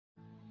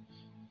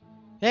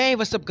Hey,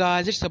 what's up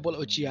guys, it's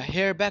Uchiha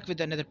here, back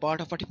with another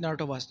part of What If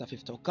Naruto Was the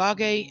 5th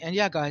Hokage. And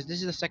yeah guys, this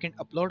is the second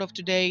upload of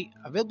today.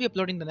 I will be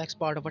uploading the next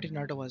part of What If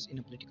Naruto Was in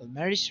a political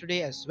marriage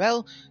today as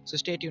well, so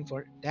stay tuned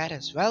for that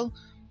as well.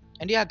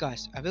 And yeah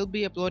guys, I will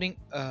be uploading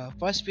a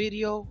first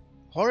video,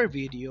 horror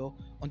video,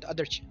 on the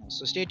other channel,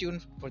 so stay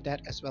tuned for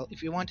that as well.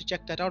 If you want to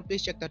check that out,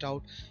 please check that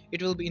out.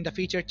 It will be in the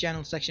featured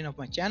channel section of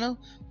my channel.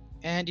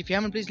 And if you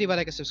haven't, please leave a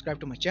like and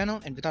subscribe to my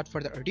channel. And without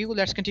further ado,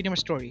 let's continue our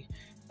story.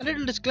 A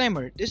little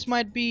disclaimer, this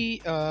might be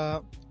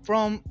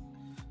from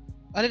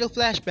a little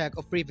flashback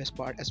of previous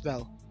part as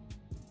well.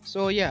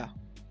 So yeah,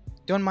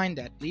 don't mind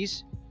that,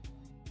 please.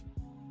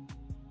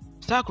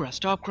 Sakura,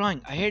 stop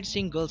crying. I hate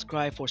seeing girls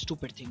cry for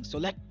stupid things, so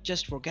let's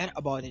just forget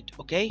about it,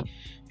 okay?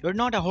 You're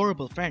not a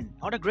horrible friend,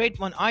 not a great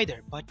one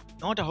either, but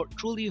not a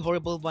truly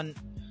horrible one.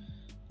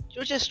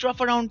 You're just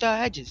rough around the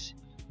edges.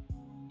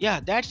 Yeah,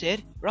 that's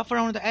it, rough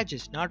around the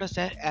edges, Naruto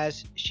said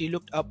as she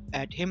looked up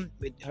at him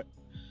with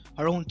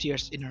her own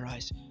tears in her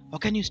eyes. How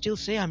can you still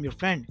say I'm your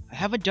friend? I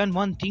haven't done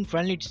one thing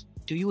friendly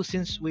to you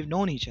since we've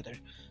known each other.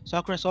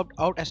 Sakura sobbed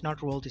out as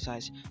Naruto rolled his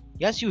eyes.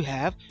 Yes, you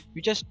have.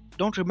 You just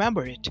don't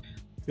remember it.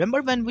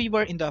 Remember when we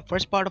were in the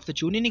first part of the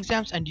Chunin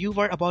exams and you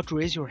were about to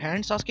raise your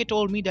hand? Sasuke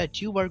told me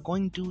that you were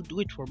going to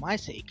do it for my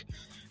sake.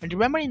 And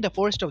remember in the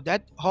first of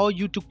that, how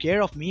you took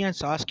care of me and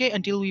Sasuke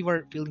until we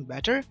were feeling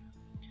better?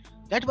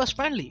 That was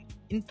friendly.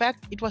 In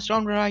fact, it was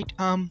downright,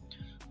 I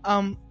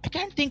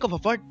can't think of a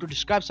word to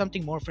describe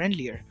something more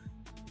friendlier.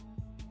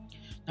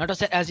 Naruto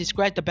said as he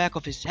scratched the back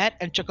of his head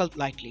and chuckled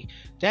lightly.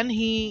 Then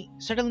he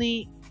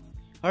suddenly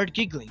heard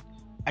giggling.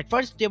 At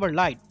first they were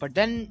light, but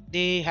then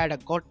they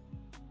had got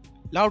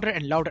louder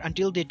and louder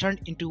until they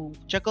turned into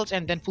chuckles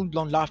and then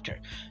full-blown laughter.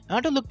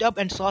 Naruto looked up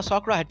and saw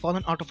Sakura had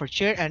fallen out of her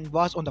chair and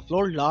was on the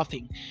floor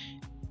laughing,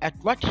 at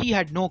what he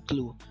had no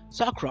clue.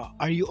 Sakura,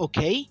 are you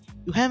okay?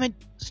 You haven't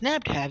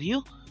snapped, have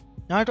you?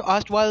 Naruto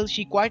asked while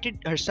she quieted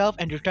herself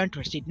and returned to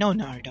her seat. No,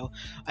 Naruto,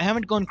 I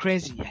haven't gone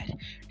crazy yet.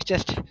 It's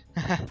just,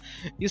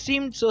 you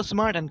seemed so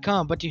smart and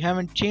calm, but you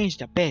haven't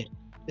changed a bit.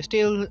 You're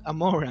still a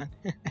moron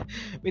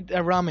with a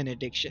ramen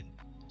addiction.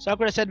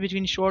 Sakura said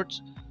between short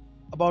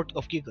bout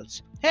of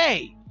giggles.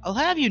 Hey, I'll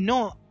have you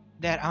know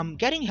that I'm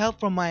getting help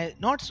from my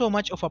not so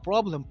much of a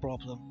problem.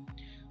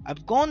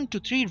 I've gone to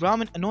 3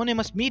 ramen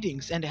anonymous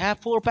meetings and have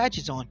 4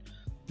 patches on.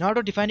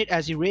 Naruto defined it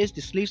as he raised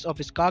the sleeves of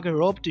his Kage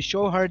robe to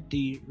show her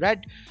the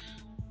red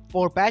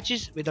 4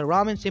 patches with a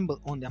ramen symbol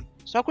on them.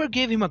 Sakura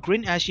gave him a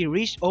grin as she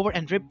reached over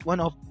and ripped one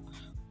of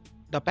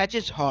the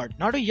patches hard.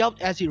 Naruto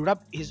yelped as he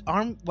rubbed his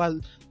arm while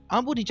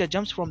Ambu Ninja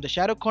jumps from the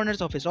shadow corners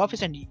of his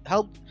office and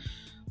helped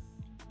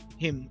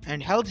him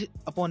and held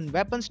upon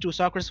weapons to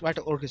Sakura's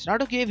vital organs.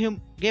 Naruto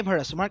gave her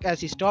a smirk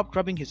as he stopped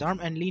rubbing his arm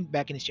and leaned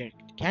back in his chair.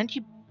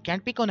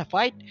 Can't pick on a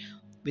fight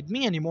with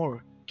me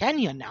anymore, can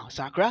you now,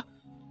 Sakura?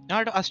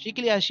 Naruto asked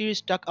cheekily as she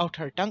stuck out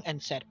her tongue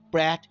and said,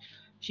 Brat,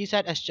 she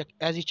said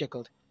as he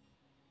chuckled.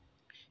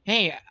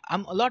 Hey,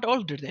 I'm a lot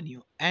older than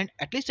you, and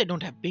at least I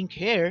don't have pink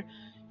hair.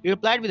 He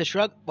replied with a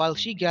shrug while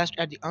she gasped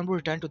at the Anbu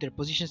returned to their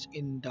positions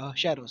in the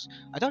shadows.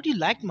 I thought you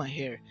liked my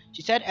hair,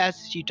 she said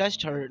as she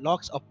touched her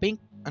locks of pink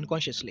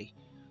unconsciously.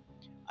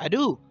 I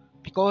do,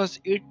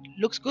 because it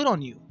looks good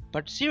on you.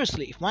 But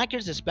seriously, if my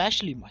kids,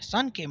 especially my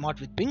son, came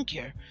out with pink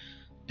hair,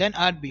 then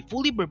I'd be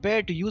fully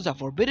prepared to use a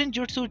forbidden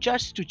jutsu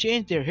just to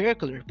change their hair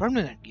color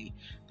permanently.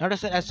 Naruto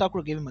said as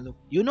Sakura gave him a look.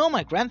 You know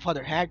my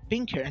grandfather had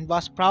pink hair and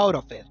was proud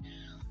of it.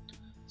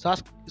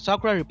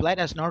 Sakura replied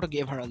as Naruto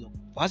gave her a look.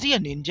 Was he a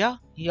ninja?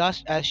 He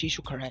asked as she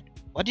shook her head.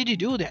 What did he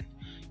do then?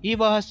 He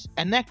was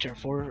an actor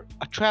for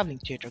a traveling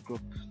theater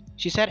group,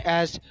 she said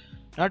as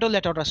Naruto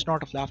let out a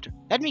snort of laughter.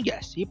 Let me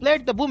guess, he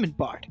played the woman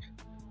part.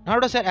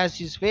 Naruto said as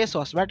his face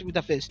was wet with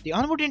a fist. The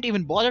Anbu didn't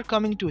even bother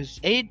coming to his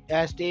aid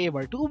as they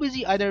were too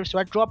busy either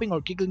sweat dropping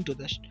or giggling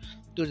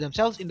to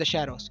themselves in the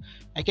shadows.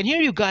 I can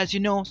hear you guys,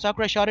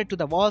 Sakura shouted to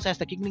the walls as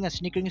the giggling and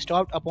snickering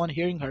stopped upon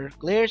hearing her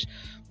glares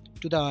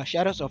to the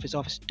shadows of his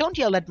office. Don't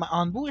yell at my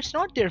Anbu, it's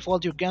not their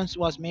fault your guns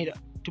was made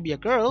to be a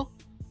girl.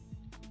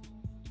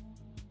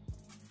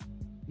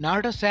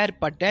 Naruto said,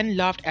 but then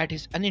laughed at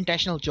his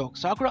unintentional joke.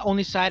 Sakura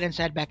only sighed and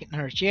sat back in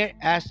her chair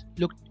as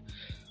looked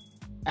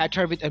at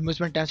her with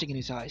amusement dancing in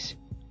his eyes.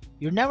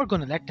 You're never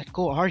gonna let that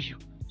go, are you?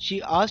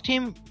 She asked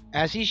him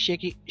as he shook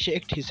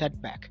his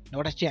head back.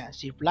 Not a chance,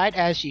 he replied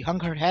as she hung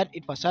her head.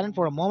 It was silent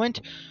for a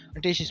moment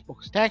until she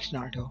spoke. Thanks,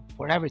 Naruto,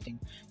 for everything.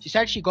 She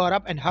said she got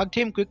up and hugged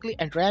him quickly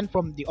and ran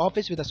from the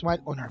office with a smile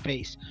on her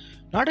face.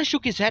 Naruto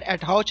shook his head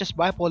at how just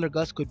bipolar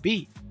girls could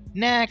be.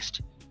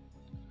 Next.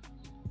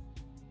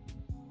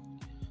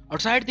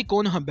 Outside the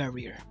Konoha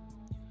barrier.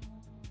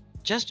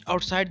 Just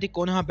outside the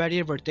Konoha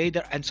barrier were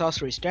Deidara and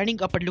Sasori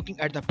standing up and looking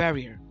at the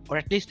barrier, or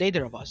at least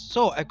Deidara was.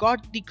 So I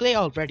got the clay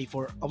all ready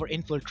for our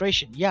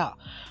infiltration, yeah.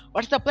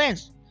 What's the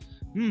plans?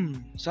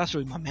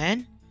 Sasori, my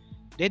man,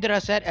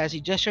 Deidara said as he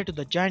gestured to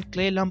the giant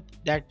clay lump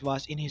that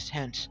was in his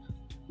hands.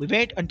 We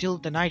wait until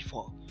the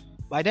nightfall.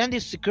 By then the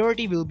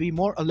security will be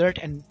more alert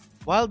and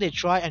while they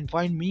try and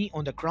find me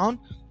on the ground,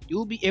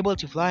 you'll be able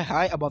to fly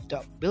high above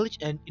the village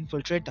and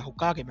infiltrate the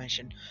Hokage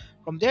mansion.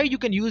 From there, you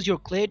can use your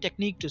clay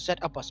technique to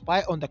set up a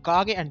spy on the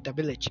Kage and the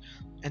village,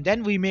 and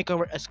then we make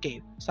our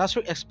escape.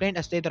 Sasori explained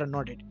as Deidara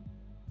nodded.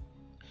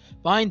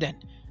 Fine then.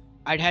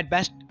 I'd had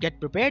best get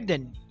prepared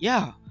then.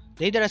 Yeah.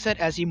 Deidara said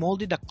as he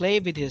molded the clay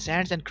with his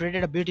hands and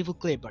created a beautiful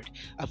clay bird.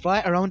 I'll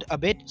fly around a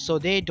bit so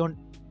they don't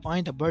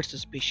find the bird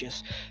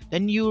suspicious.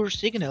 Then your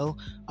signal,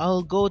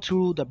 I'll go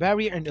through the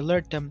barrier and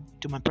alert them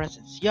to my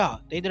presence. Yeah,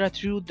 Deidara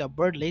threw the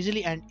bird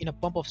lazily and in a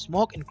puff of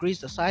smoke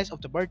increased the size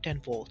of the bird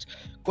tenfold.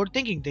 Good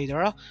thinking,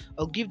 Deidara.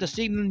 I'll give the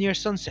signal near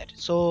sunset,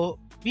 so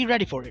be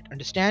ready for it,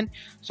 understand?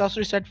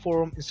 Sasori said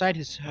from inside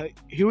his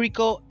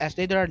Huriko as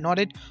Deidara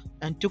nodded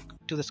and took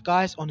to the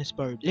skies on his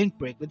bird, link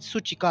break with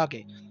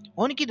Tsuchikage.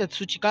 Oniki the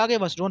Tsuchikage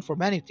was known for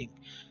many things.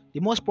 The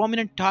most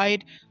prominent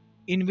tied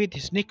in with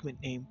his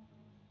nickname.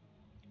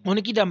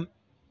 Oniki the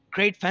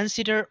great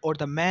fence-sitter or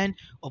the man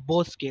of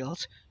both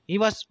scales. He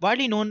was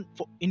widely known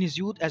in his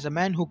youth as a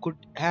man who could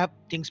have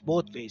things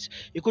both ways.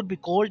 He could be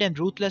cold and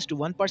ruthless to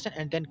one person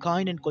and then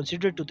kind and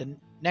considerate to the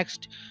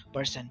next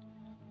person.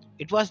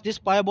 It was this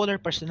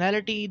bipolar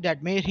personality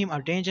that made him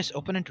a dangerous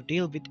opponent to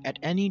deal with at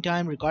any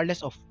time,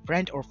 regardless of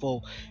friend or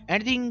foe.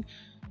 Anything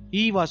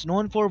he was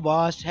known for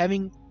was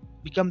having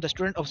become the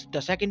student of the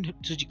second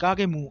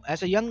Tsuchikage Mu.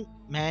 As a young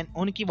man,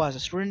 Oniki was a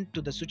student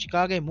to the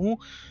Tsuchikage Mu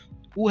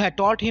who had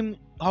taught him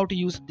how to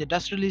use the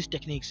dust release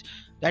techniques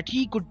that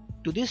he could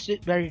to this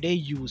very day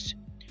use.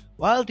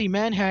 While the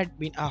man had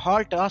been a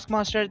hard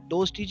taskmaster,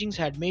 those teachings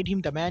had made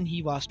him the man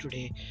he was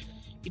today.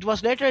 It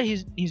was later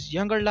in his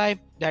younger life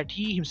that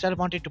he himself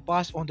wanted to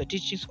pass on the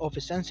teachings of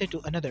his sensei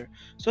to another,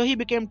 so he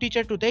became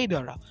teacher to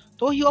Deidara.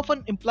 Though he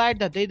often implied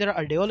that Deidara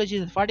ideology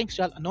and fighting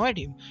style annoyed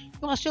him,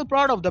 he was still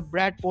proud of the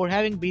brat for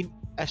having been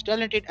as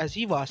talented as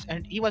he was,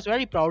 and he was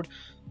very proud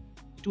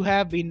to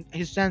have been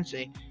his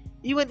sensei,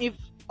 even if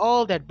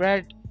all that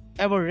brat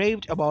ever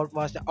raved about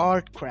was the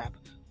art crap.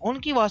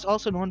 Onki was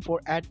also known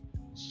for at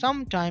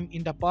some time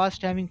in the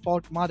past having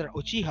fought Mother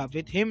Uchiha,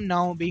 with him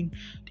now being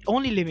the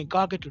only living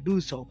Kage to do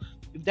so.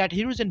 If that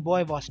Hiruzen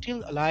boy was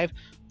still alive,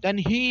 then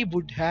he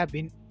would have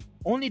been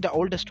only the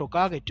oldest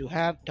Hokage to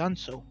have done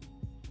so.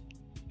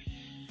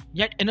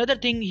 Yet another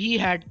thing he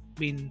had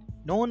been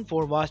known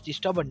for was the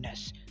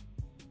stubbornness.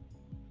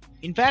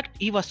 In fact,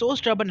 he was so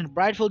stubborn and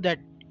prideful that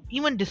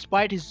even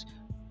despite his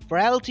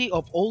frailty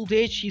of old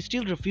age, he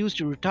still refused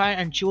to retire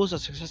and chose a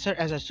successor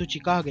as a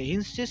Tsuchikage. He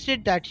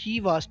insisted that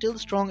he was still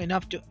strong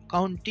enough to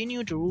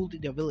continue to rule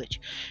the village.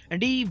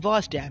 And he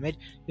was, damn it,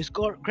 his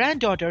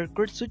granddaughter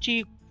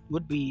Kuretsuchi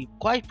would be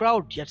quite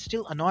proud yet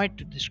still annoyed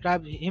to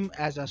describe him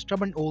as a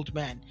stubborn old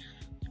man.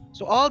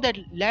 So all that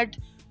led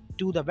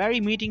to the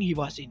very meeting he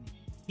was in.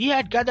 He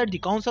had gathered the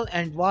council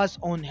and was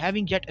on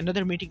having yet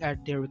another meeting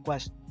at their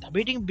request. The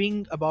meeting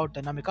being about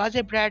the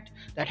Namikaze brat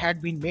that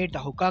had been made the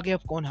Hokage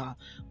of Konoha.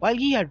 While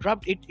he had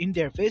rubbed it in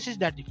their faces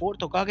that the fourth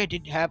Hokage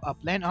did have a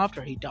plan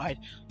after he died,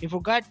 he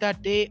forgot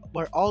that they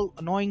were all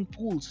annoying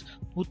fools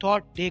who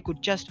thought they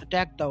could just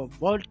attack the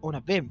world on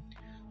a whim.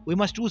 We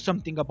must do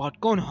something about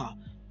Konoha.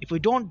 If we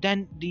don't,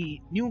 then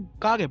the new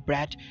Kage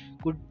brat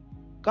could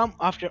come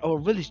after our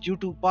village due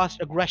to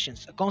past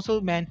aggressions. A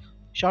councilman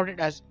shouted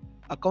as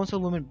a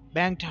councilwoman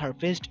banged her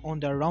fist on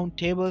the round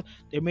table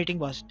their meeting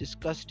was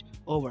discussed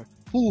over.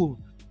 Fool!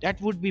 That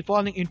would be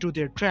falling into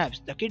their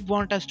traps. The kid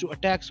wants us to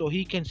attack so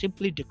he can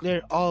simply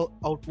declare all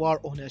out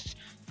war on us.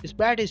 This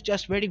brat is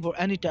just waiting for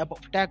any type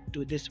of attack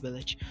to this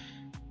village.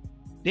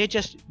 They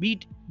just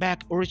beat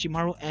back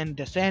Orochimaru and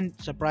the Sand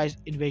surprise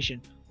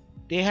invasion.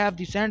 They have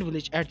the Sand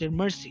Village at their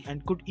mercy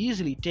and could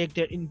easily take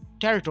their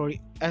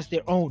territory as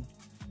their own.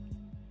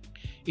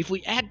 If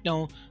we act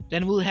now,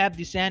 then we'll have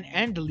the Sand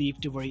and the Leaf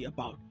to worry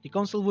about, the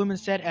councilwoman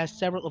said as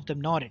several of them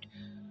nodded.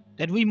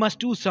 Then we must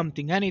do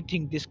something,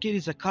 anything. This kid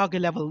is a Kage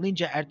level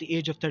ninja at the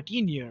age of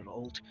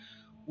 13-year-old.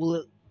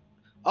 We'll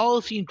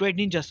all seen great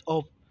ninjas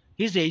of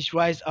his age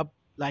rise up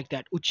like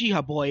that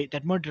Uchiha boy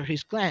that murdered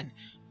his clan,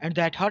 and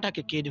that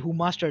Hatake kid who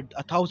mastered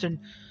 1,000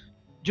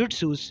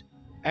 jutsus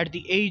at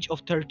the age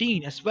of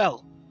 13 as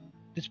well.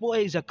 This boy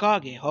is a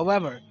Kage,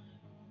 however,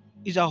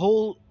 is a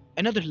whole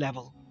another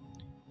level.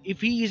 If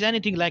he is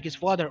anything like his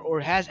father or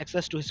has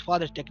access to his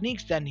father's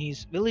techniques, then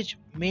his village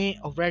may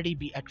already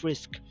be at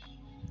risk.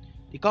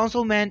 The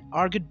councilman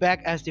argued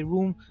back as the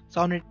room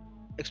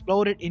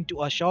exploded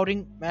into a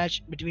shouting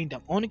match between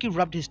them. Oniki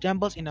rubbed his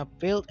temples in a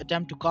failed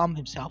attempt to calm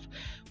himself.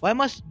 Why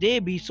must they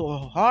be so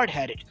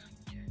hard-headed?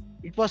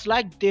 It was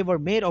like they were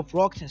made of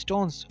rocks and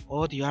stones.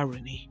 Oh, the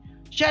irony.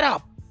 Shut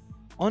up!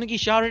 Oniki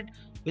shouted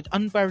with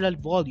unparalleled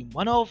volume.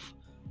 One of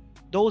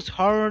those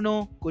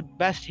Haruno could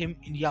best him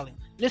in yelling.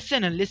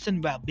 Listen and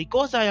listen well,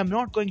 because I am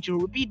not going to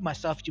repeat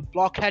myself, you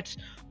blockheads.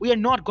 We are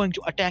not going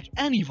to attack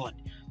anyone,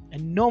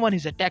 and no one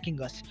is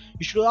attacking us.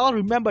 You should all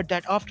remember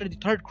that after the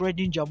third Great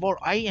Ninja War,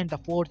 I and the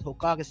fourth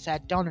Hokage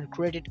sat down and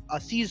created a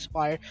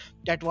ceasefire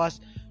that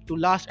was to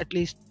last at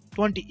least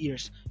 20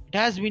 years. It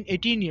has been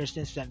 18 years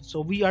since then,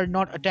 so we are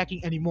not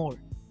attacking anymore.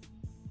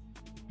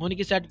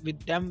 Oniki said with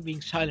them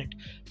being silent.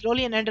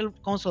 Slowly an elder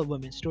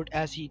councilwoman stood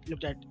as he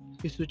looked at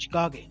his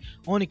Tsuchikage,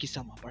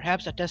 Oniki-sama.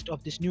 Perhaps a test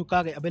of this new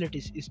Kage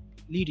abilities is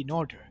lead in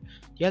order.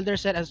 The elder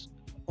said as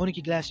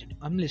Oniki glanced at him.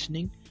 I'm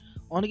listening.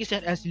 Oniki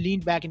said as he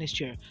leaned back in his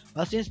chair.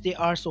 Well, since they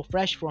are so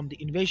fresh from the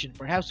invasion,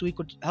 perhaps we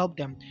could help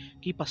them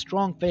keep a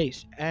strong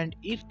face. And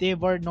if they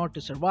were not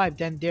to survive,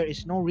 then there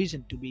is no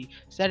reason to be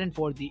saddened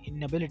for the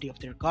inability of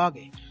their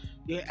Kage.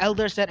 The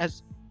elder said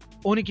as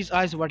Oniki's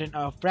eyes widened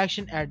a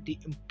fraction at the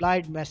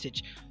implied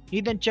message. He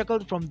then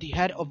chuckled from the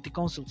head of the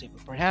council table.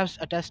 Perhaps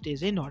a test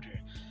is in order.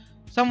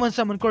 Someone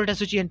summon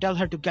Kuratasuchi and tell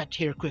her to get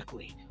here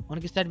quickly.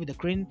 Oniki said with a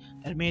grin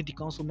that made the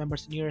council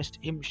members nearest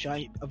him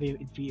shy away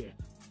in fear.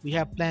 We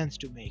have plans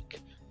to make.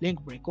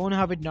 Link break.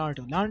 Konoha with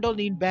Naruto. Naruto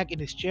leaned back in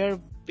his chair,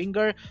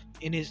 finger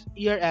in his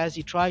ear as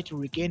he tried to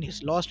regain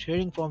his lost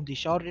hearing from the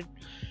shouted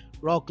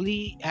Rock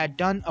Lee had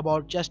done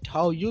about just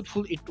how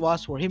youthful it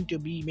was for him to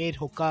be made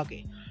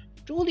Hokage.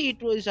 Truly,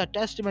 it was a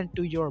testament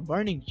to your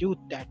burning youth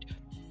that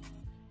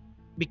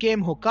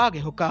became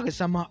Hokage,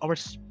 Hokage-sama. Our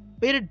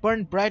spirit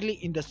burned brightly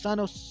in the sun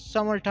of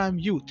summertime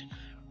youth.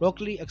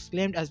 Rockley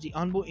exclaimed as the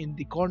Anbu in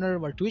the corner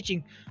were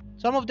twitching.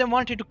 Some of them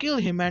wanted to kill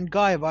him and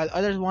Guy, while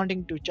others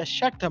wanting to just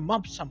shut them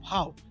up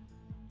somehow.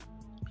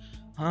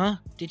 Huh?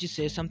 Did you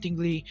say something,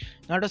 Lee?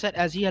 Naruto said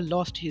as he had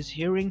lost his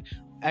hearing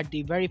at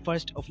the very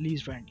first of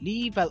Lee's rant.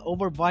 Lee fell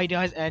over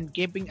wide-eyed and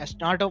gaping as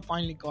Naruto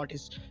finally got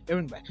his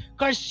hearing back.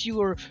 Curse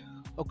your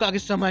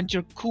Okage-sama and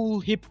your cool,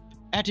 hip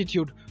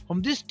attitude.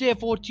 From this day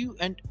forth, you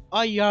and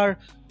I are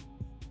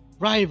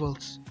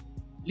rivals,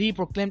 Lee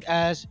proclaimed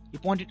as he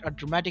pointed a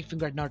dramatic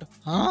finger at Naruto.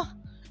 Huh?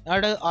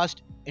 Naruto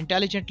asked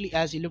intelligently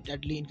as he looked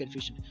at Lee in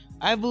confusion.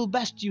 I will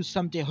best you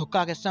someday,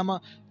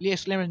 Hokage-sama, Lee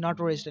exclaimed as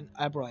Naruto raised an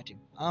eyebrow at him.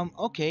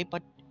 Okay,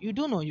 but you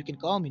do know you can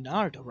call me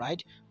Naruto,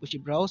 right? Bushy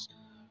brows.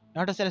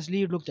 Naruto said as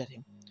Lee looked at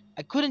him.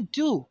 I couldn't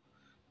do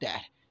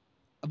that.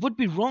 It would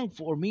be wrong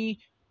for me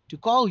to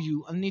call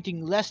you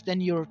anything less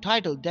than your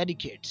title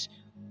dedicates.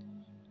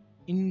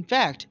 In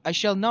fact, I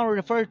shall now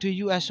refer to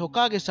you as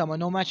Hokage-sama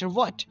no matter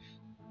what.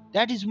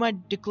 That is my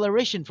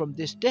declaration from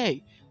this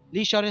day.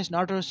 Lee shot his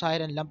Naruto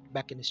aside and lumped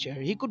back in his chair.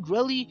 He could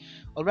really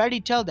already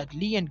tell that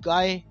Lee and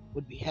Guy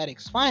would be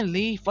headaches.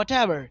 Finally,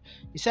 whatever,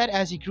 he said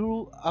as he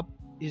drew up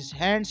his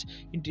hands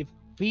into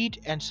feet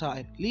and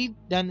sighed. Lee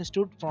then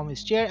stood from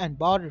his chair and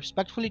bowed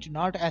respectfully to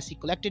Naruto as he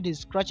collected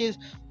his crutches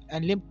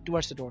and limped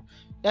towards the door.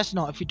 Yes,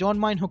 now, if you don't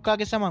mind,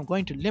 Hokage-sama, I'm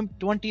going to limp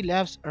 20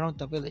 laps around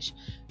the village,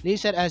 Lee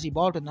said as he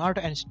bowed to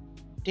Naruto and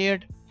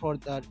stared for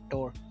the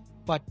door.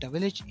 But the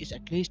village is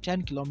at least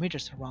 10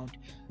 kilometers around,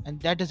 and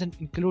that doesn't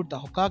include the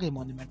Hokage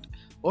monument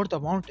or the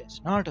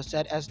mountains, Naruto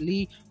said as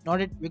Lee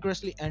nodded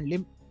vigorously and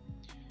limped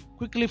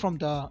quickly from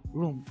the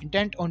room,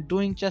 intent on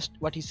doing just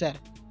what he said.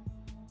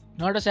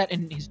 Naruto sat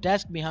in his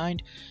desk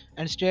behind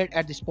and stared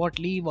at the spot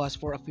Lee was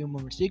for a few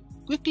moments. He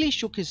quickly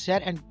shook his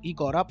head and he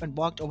got up and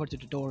walked over to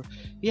the door.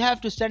 He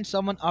had to send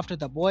someone after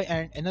the boy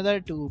and another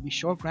to be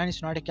sure Granny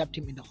Naruto kept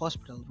him in the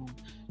hospital room.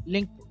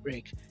 Link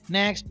break.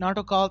 Next,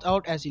 Naruto called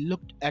out as he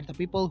looked at the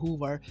people who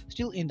were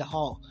still in the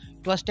hall.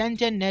 It was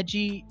Tenten,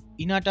 Neji,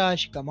 Inata,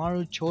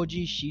 Shikamaru,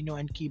 Choji, Shino,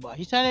 and Kiba.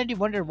 He silently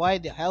wondered why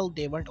the hell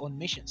they weren't on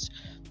missions.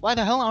 Why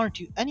the hell aren't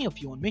any of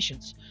you on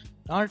missions?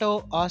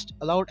 Naruto asked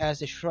aloud as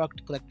they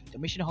shrugged collectively. The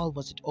mission hall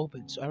wasn't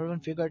open, so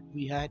everyone figured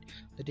we had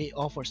the day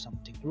off or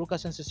something.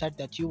 Iruka-sensei said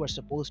that you were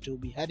supposed to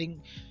be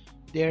heading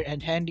there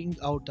and handing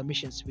out the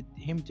missions with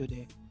him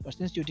today. But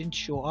since you didn't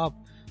show up,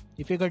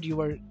 he figured you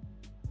were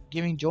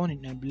giving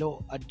Jonin and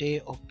below a day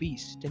of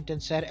peace, Tenten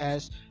said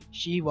as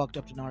she walked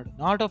up to Naruto.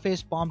 Naruto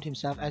face palmed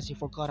himself as he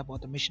forgot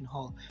about the mission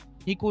hall.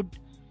 He could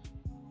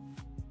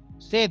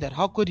say that.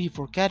 How could he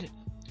forget it?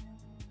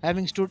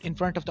 Having stood in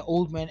front of the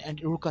old man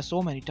and Iruka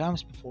so many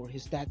times before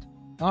his death.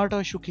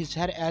 Naruto shook his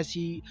head as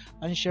he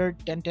ushered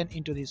Tenten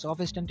into his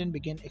office. Tenten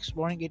began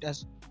exploring it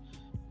as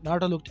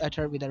Naruto looked at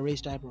her with a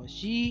raised eyebrow.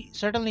 She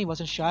certainly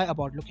wasn't shy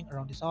about looking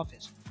around his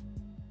office.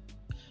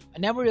 I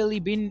never really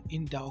been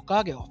in the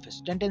Hokage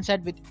office, Tenten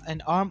said with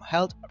an arm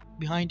held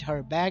behind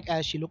her back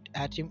as she looked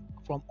at him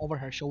from over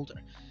her shoulder.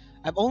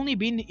 I've only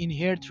been in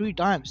here 3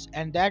 times,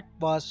 and that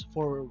was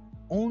for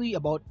only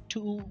about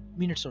 2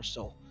 minutes or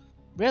so.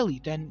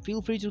 Really? Then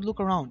feel free to look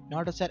around,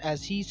 Naruto said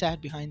as he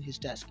sat behind his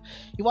desk.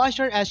 He watched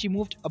her as she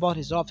moved about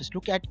his office,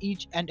 looked at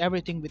each and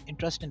everything with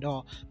interest and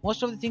awe.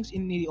 Most of the things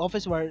in the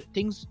office were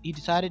things he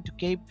decided to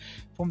keep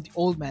from the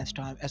old man's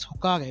time as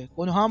Hokage.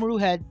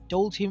 Konohamaru had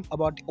told him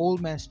about the old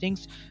man's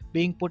things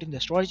being put in the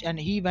storage, and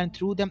he went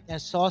through them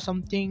and saw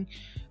something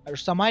or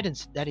some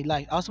items that he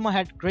liked. Asuma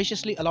had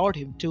graciously allowed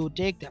him to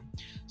take them,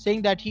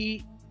 saying that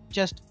he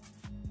just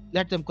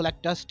let them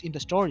collect dust in the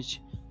storage.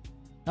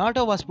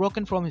 Naruto was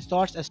broken from his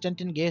thoughts as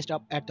Tenten gazed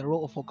up at the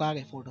row of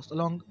Hokage photos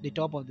along the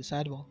top of the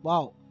sidewalk.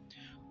 Wow,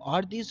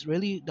 are these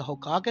really the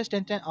Hokages?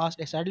 Tenten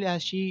asked excitedly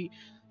as she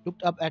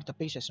looked up at the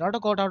pictures.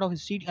 Naruto got out of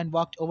his seat and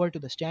walked over to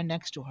the stand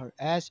next to her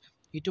as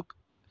he took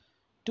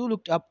two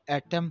looked up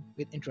at them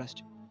with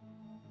interest.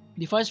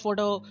 The first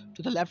photo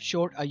to the left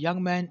showed a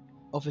young man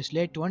of his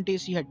late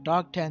 20s. He had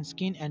dark tan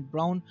skin and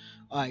brown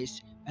eyes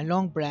and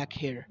long black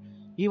hair.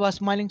 He was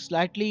smiling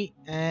slightly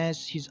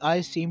as his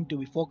eyes seemed to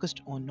be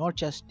focused on not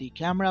just the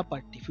camera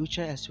but the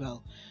future as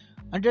well.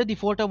 Under the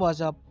photo was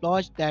a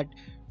plaque that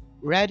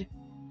read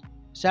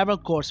several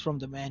quotes from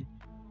the man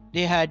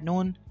they had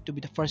known to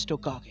be the first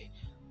Hokage.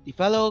 The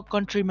fellow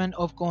countrymen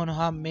of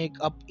Konoha make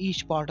up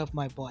each part of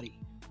my body.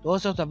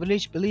 Those of the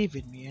village believe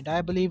in me and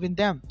I believe in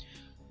them.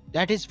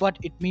 That is what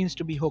it means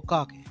to be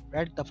Hokage,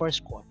 read the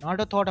first quote.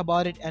 Naruto thought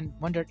about it and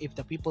wondered if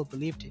the people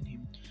believed in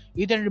him.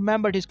 He then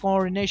remembered his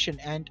coronation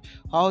and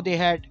how they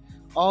had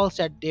all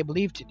said they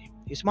believed in him.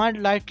 He smiled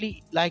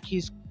lightly like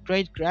his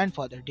great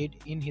grandfather did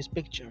in his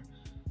picture.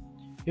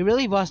 He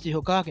really was the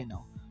Hokage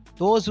now.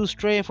 Those who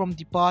stray from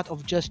the path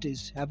of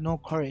justice have no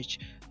courage,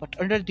 but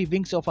under the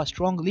wings of a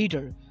strong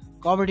leader,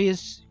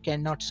 cowardice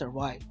cannot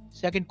survive.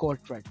 Second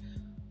quote read.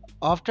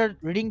 After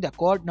reading the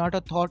quote,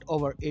 Naruto thought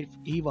over if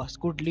he was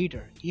good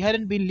leader. He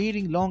hadn't been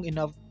leading long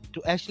enough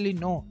to actually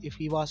know if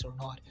he was or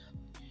not.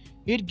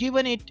 He'd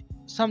given it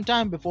some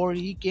time before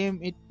it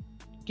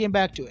came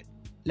back to it.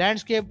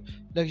 Landscape,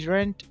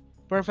 luxuriant,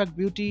 perfect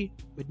beauty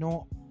with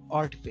no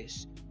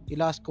artifice. The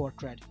last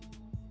quote read.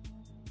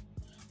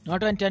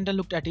 Naruto and Tenta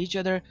looked at each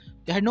other.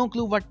 They had no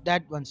clue what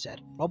that one said.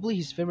 Probably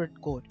his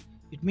favorite quote.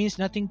 It means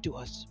nothing to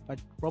us, but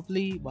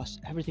probably was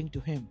everything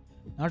to him.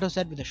 Naruto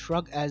said with a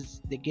shrug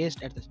as they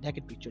gazed at the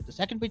second picture. The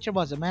second picture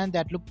was a man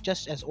that looked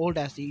just as old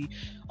as the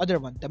other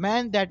one. The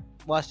man that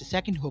was the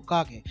second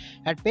Hokage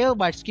had pale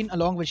white skin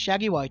along with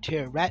shaggy white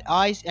hair, red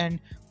eyes,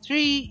 and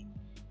three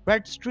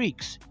red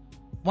streaks,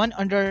 one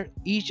under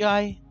each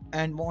eye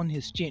and on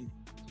his chin.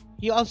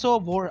 He also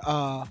wore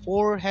a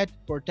forehead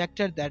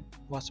protector that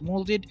was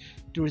molded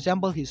to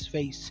resemble his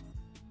face,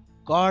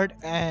 guard,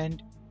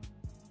 and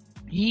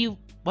he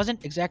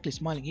wasn't exactly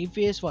smiling. His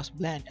face was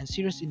bland and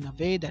serious in a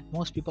way that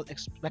most people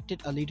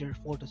expected a leader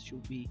photo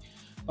should be.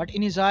 But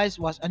in his eyes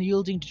was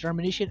unyielding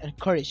determination and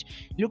courage.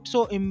 He looked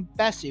so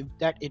impassive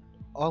that it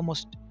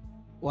almost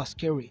was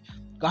scary.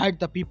 Guide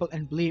the people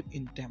and believe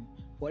in them,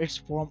 for it's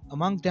from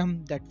among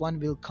them that one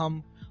will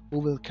come who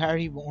will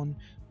carry on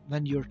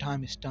when your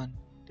time is done.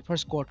 The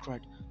first quote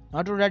read.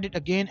 Naruto read it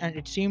again, and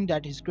it seemed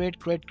that his great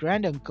great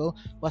granduncle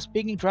was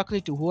speaking directly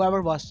to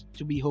whoever was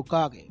to be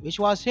Hokage, which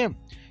was him.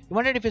 He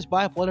wondered if his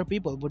bipolar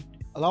people would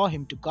allow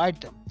him to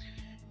guide them.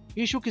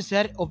 He shook his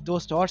head of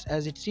those thoughts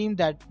as it seemed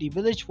that the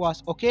village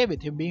was okay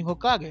with him being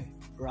Hokage,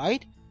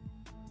 right?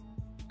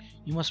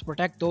 You must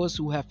protect those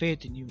who have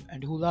faith in you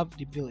and who love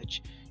the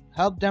village.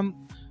 Help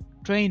them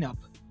train up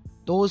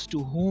those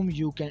to whom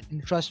you can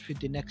entrust with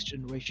the next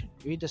generation.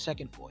 Read the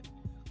second quote.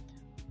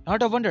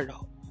 Naruto wondered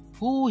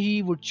who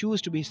he would choose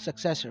to be his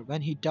successor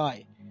when he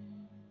died.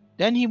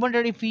 Then he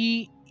wondered if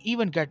he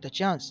even get the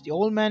chance. The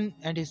old man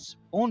and his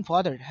own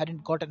father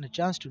hadn't gotten a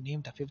chance to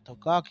name the fifth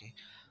Hokage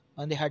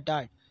when they had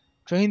died.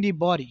 Train the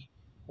body,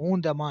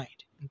 own the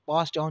mind, and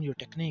pass down your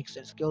techniques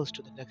and skills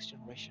to the next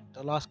generation.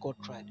 The last quote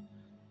read.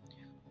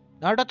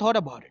 Naruto thought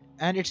about it,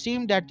 and it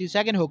seemed that the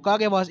second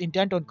Hokage was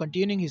intent on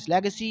continuing his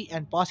legacy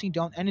and passing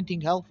down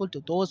anything helpful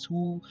to those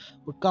who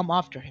would come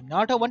after him.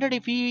 Naruto wondered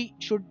if he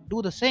should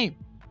do the same.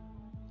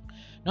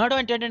 Naruto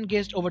and Tenten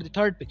gazed over the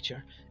third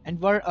picture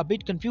and were a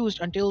bit confused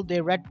until they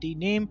read the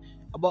name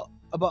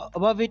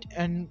above it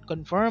and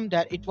confirmed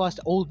that it was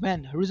the old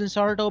man, Hiruzen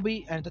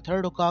Sarutobi, and the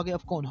third Hokage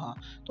of Konoha.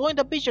 Though in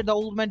the picture the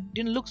old man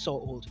didn't look so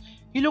old.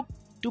 He looked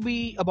to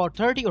be about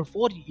 30 or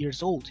 40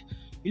 years old.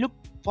 He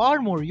looked far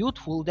more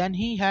youthful than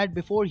he had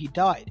before he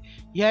died.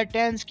 He had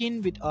tan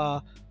skin with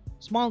a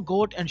small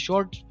goat and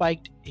short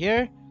spiked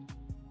hair,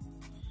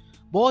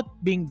 both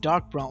being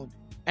dark brown,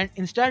 and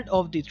instead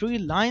of the three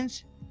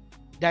lines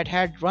that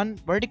had run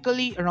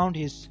vertically around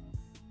his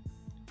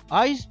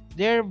eyes,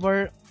 there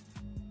were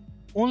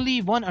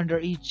only one under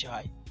each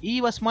eye.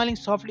 He was smiling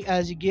softly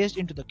as he gazed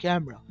into the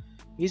camera,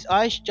 his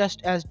eyes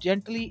just as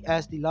gently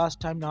as the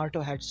last time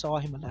Naruto had saw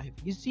him alive.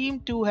 He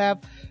seemed to have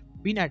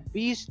been at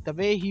peace the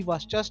way he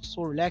was just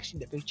so relaxed in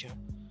the picture.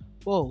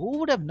 Oh, who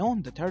would have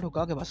known the third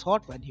Hokage was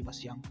hot when he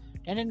was young?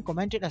 Tenen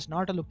commented as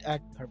Naruto looked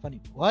at her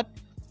funny. What?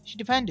 She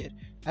defended,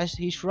 as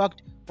he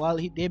shrugged while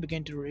they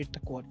began to read the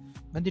quote.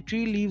 When the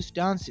tree leaves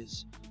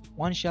dances,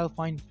 one shall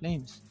find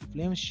flames. The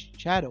flame's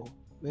shadow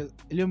will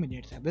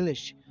illuminate the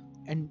village,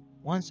 and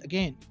once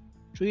again,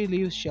 tree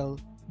leaves shall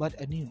bud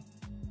anew.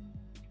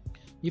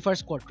 The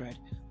first quote read,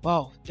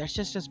 wow, that's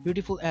just as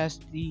beautiful as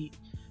the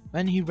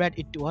when he read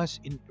it to us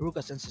in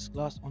Iruka-sensei's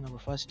class on our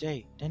first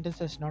day. Tenten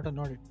says Naruto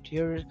nodded,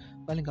 tears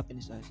welling up in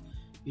his eyes.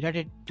 He read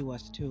it to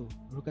us too.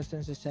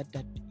 Iruka-sensei said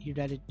that he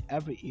read it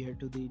every year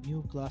to the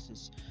new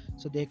classes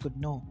so they could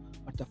know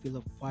what the feel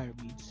of fire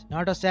means.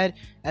 Naruto said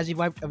as he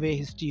wiped away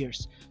his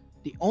tears.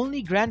 The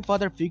only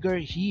grandfather figure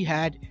he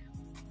had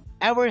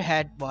ever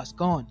had was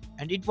gone,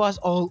 and it was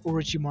all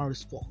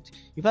Orochimaru's fault.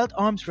 He felt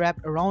arms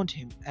wrapped around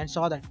him and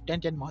saw that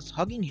Tenten was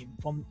hugging him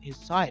from his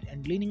side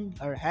and leaning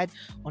her head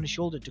on his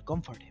shoulder to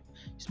comfort him.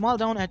 He smiled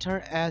down at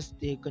her as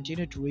they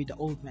continued to read the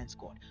old man's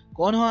quote.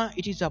 Konoha,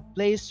 it is a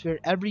place where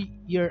every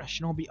year a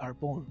shinobi are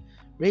born,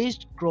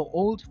 raised, grow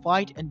old,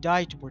 fight, and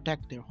die to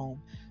protect their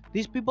home.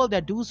 These people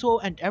that do so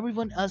and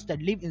everyone else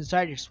that live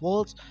inside its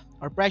walls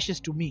are precious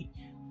to me.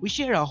 We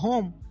share a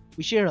home,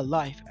 we share a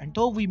life, and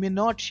though we may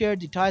not share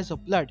the ties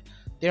of blood,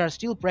 they are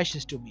still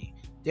precious to me.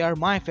 They are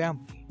my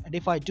family, and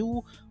if I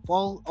do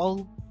fall,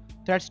 all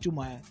threats to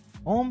my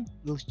home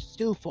will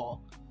still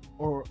fall.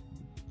 Or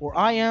for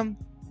I am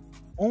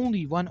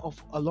only one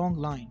of a long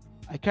line.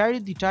 I carry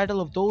the title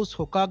of those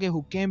Hokage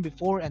who came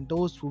before and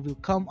those who will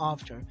come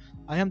after.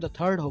 I am the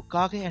third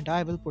Hokage and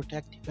I will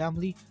protect the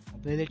family,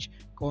 the village,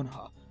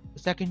 Konoha. The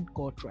second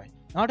court read.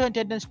 Naruto and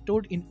Tenten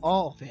stood in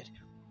awe of it.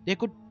 They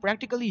could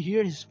practically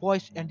hear his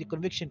voice and the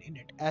conviction in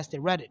it as they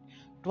read it.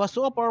 It was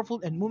so powerful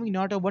and moving.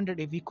 Naruto wondered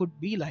if he could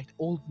be like the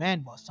old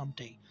man was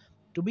someday.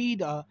 To be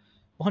the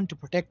one to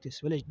protect this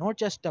village, not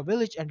just the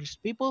village and its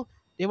people,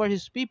 they were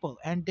his people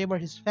and they were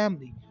his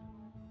family.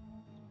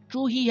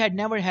 True, he had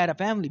never had a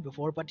family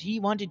before, but he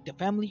wanted the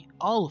family,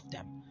 all of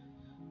them,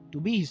 to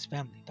be his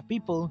family, the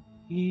people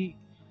he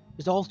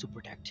resolved to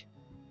protect.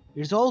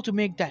 He resolved to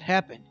make that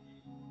happen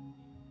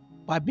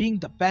by being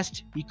the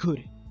best he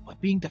could, by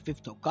being the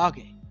fifth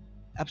Hokage.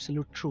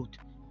 Absolute truth,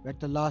 read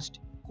the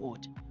last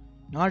quote.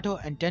 Naruto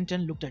and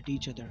Tenten looked at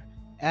each other,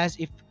 as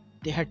if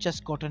they had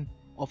just gotten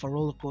off a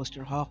roller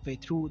coaster halfway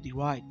through the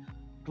ride.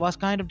 It was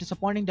kind of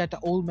disappointing that the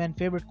old man's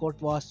favorite quote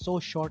was so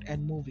short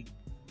and moving.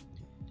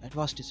 That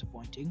was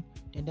disappointing.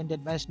 Tenten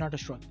advised not to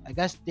shrug. I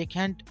guess they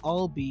can't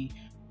all be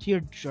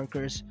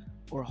tearjerkers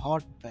or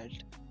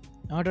heartfelt.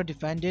 Naruto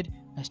defended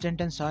as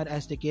Tenten sighed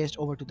as they gazed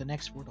over to the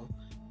next photo.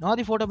 Now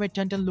the photo made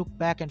Tenten look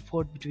back and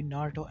forth between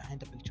Naruto and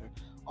the picture.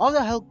 How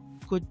the hell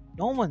could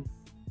no one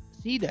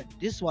see that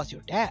this was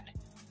your dad?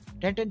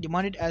 Tenten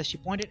demanded as she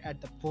pointed at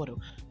the photo.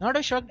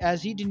 Naruto shrugged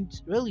as he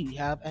didn't really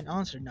have an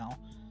answer now.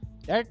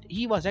 That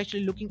he was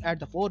actually looking at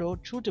the photo,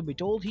 truth to be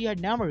told, he had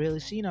never really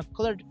seen a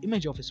colored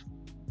image of his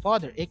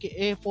father,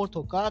 aka fourth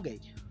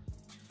Hokage.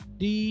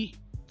 The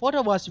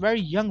photo was a very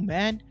young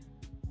man,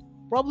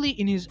 probably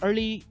in his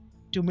early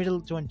to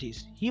middle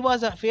 20s. He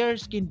was a fair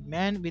skinned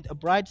man with a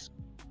bright,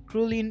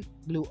 cerulean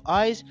blue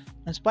eyes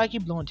and spiky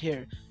blonde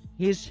hair.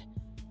 His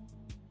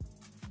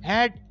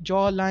had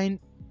jawline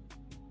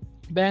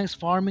bangs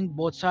forming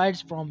both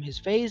sides from his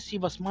face. He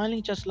was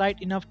smiling just light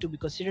enough to be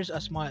considered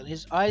a smile.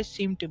 His eyes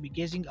seemed to be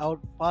gazing out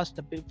past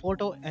the big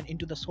photo and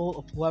into the soul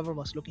of whoever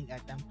was looking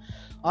at them,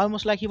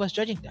 almost like he was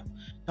judging them.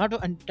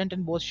 Naruto and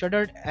Tenten both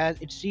shuddered as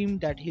it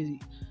seemed that his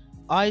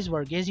eyes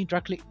were gazing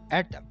directly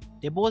at them.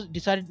 They both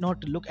decided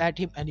not to look at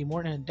him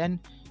anymore and then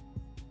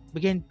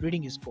began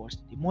reading his quotes.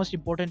 The most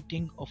important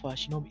thing of a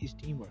shinobi is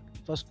teamwork.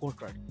 First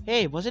quote read.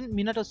 Hey, wasn't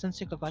Minato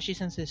sensei Kakashi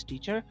sensei's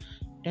teacher?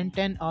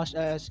 Tenten asked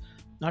as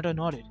Naruto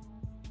nodded.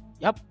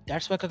 Yup,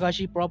 that's why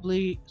Kakashi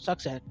probably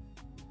sucks at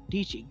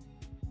teaching,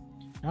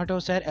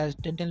 Naruto said as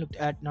Tenten looked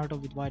at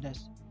Naruto with wide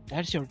eyes.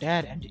 That's your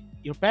dad and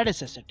your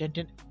predecessor,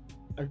 Tenten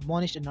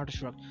admonished and Naruto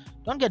shrugged.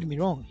 Don't get me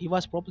wrong, he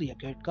was probably a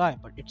great guy,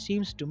 but it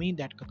seems to me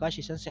that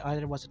Kakashi sensei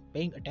either wasn't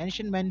paying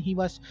attention when he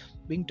was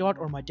being taught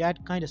or my dad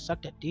kinda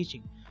sucked at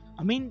teaching.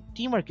 I mean,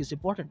 teamwork is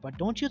important, but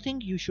don't you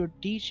think you should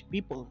teach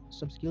people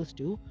some skills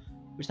too?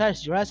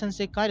 Besides, Jiraiya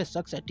sensei kinda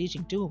sucks at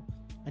teaching too,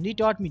 and he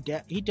taught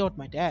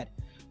my dad.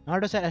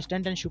 Naruto said as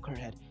Tenten shook her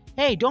head.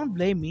 Hey, don't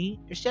blame me.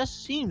 It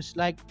just seems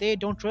like they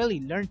don't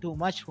really learn too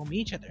much from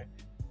each other.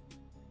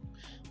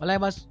 While I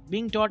was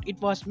being taught,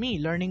 it was me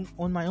learning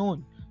on my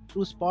own,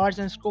 through spars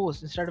and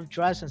scrolls instead of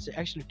Jiraiya sensei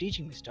actually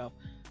teaching me stuff.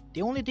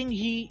 The only thing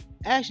he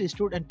actually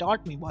stood and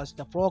taught me was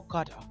the frog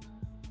kata,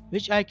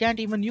 which I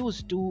can't even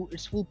use to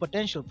its full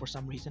potential for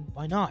some reason.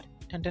 Why not?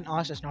 Tenten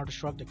asked as Naruto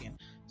shrugged again.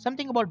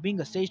 Something about being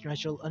a sage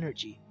natural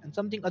energy, and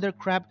something other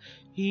crap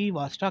he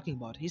was talking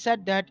about. He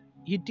said that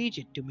he'd teach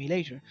it to me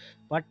later,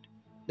 but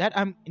that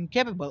I'm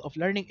incapable of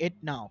learning it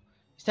now.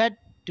 He said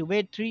to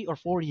wait 3 or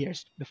 4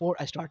 years before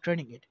I start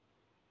training it.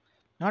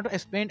 Naruto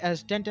explained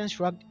as Tenten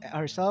shrugged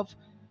herself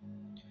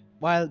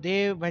while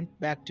they went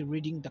back to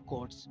reading the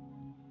quotes.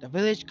 The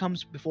village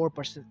comes before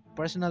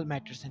personal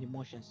matters and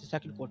emotions. The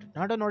second quote.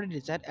 Naruto nodded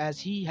his head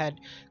as he had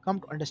come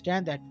to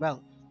understand that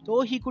well,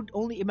 though he could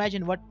only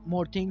imagine what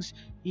more things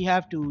he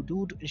have to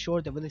do to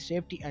ensure the village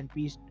safety and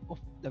peace of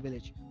the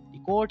village. The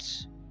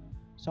quotes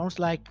sounds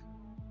like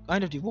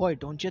kind of devoid,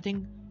 don't you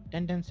think?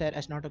 Tenten said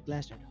as Naruto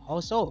glanced at her.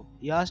 How so?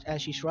 He asked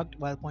as she shrugged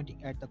while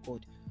pointing at the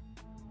quote.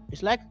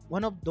 It's like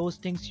one of those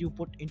things you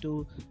put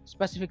into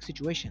specific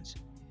situations.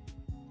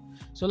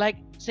 So, like,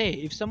 say,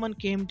 if someone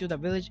came to the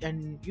village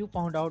and you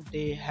found out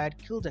they had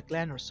killed a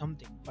clan or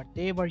something, but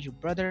they were your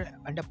brother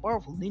and a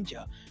powerful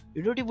ninja,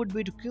 your duty would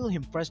be to kill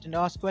him first and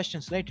ask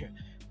questions later.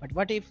 But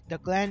what if the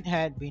clan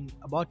had been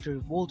about to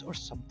revolt or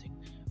something?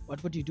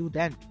 What would you do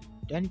then?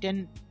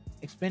 Tenten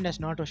explained as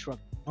Naruto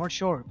shrugged. Not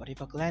sure, but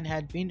if a clan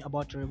had been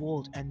about to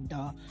revolt and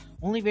the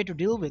only way to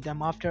deal with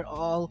them after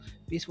all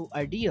peaceful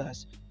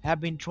ideas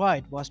have been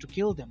tried was to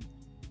kill them,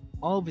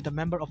 all with a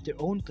member of their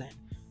own clan,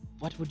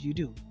 what would you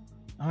do?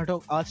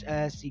 Naruto asked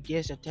as he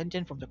gazed at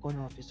Tenten from the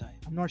corner of his eye.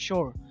 I'm not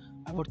sure.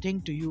 I would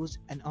think to use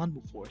an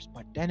Anbu force,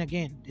 but then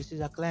again, this is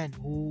a clan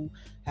who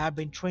have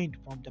been trained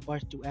from the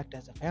birth to act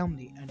as a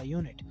family and a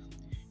unit.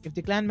 If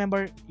the clan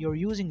member you're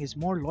using is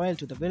more loyal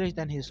to the village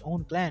than his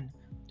own clan,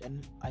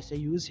 then I say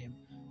use him.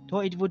 though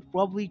it would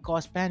probably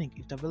cause panic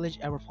if the village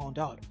ever found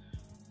out.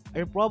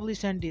 I'd probably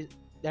send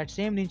that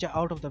same ninja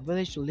out of the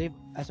village to live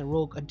as a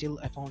rogue until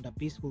I found a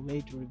peaceful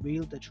way to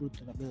reveal the truth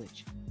to the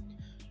village.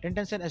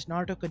 Tenten said as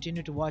Naruto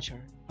continued to watch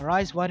her. Her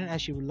eyes widened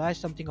as she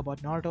realized something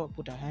about Naruto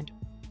put a hand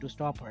to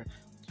stop her.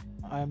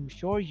 I'm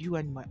sure you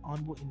and my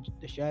Anbu in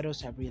the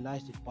shadows have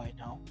realized it by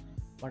now,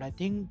 but I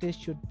think this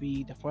should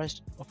be the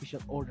first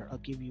official order I'll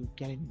give you,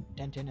 Ken,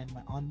 Tenten, and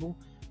my Anbu.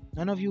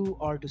 None of you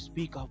are to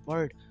speak a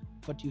word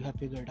of what you have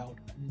figured out,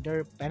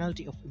 under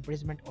penalty of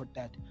imprisonment or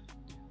death.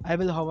 I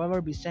will,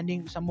 however, be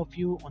sending some of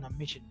you on a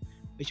mission,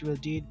 which will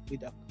deal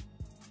with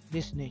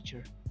this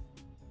nature.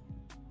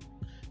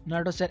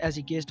 Naruto said as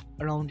he gazed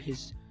around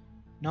his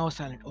now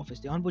silent office.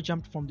 The Anbu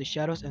jumped from the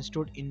shadows and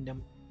stood in the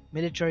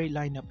military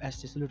lineup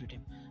as they saluted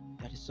him.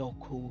 That is so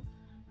cool.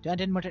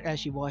 Tenten muttered as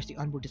she watched the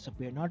Anbu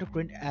disappear. Naruto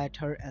grinned at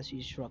her as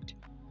he shrugged.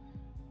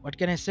 What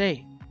can I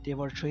say? They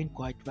were trained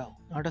quite well.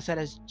 Naruto said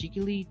as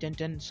cheekily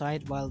Tenten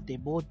sighed while they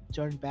both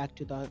turned back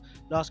to the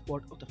last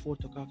quart of the fourth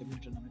Hokage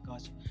Military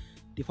Namikaze.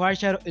 The fire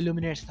shadow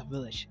illuminates the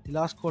village. The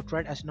last quart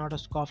read as Naruto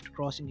scoffed,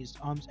 crossing his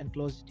arms and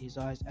closed his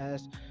eyes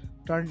as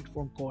turned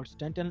from quartz.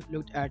 Tenten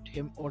looked at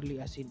him oddly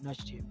as he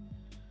nudged him.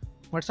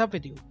 What's up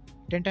with you?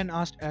 Tenten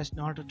asked as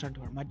Naruto turned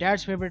to her. My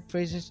dad's favorite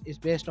phrases is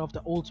based off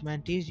the old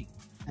man teasing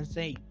and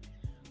saying.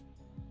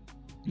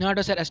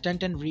 Naruto said as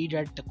Tenten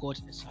reread the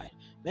quotes inside.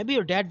 Maybe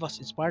your dad was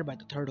inspired by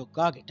the third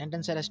Hokage.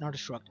 Tenten said as Naruto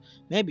shrugged.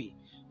 Maybe.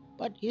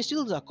 But he's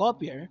still a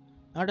copier.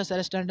 Naruto said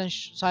as Tenten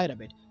sighed a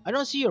bit. I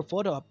don't see your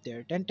photo up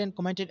there. Tenten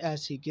commented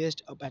as he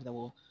gazed up at the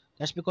wall.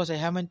 That's because I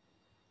haven't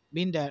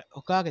been the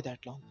Hokage that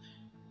long.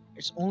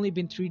 It's only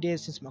been 3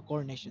 days since my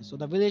coronation, so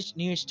the village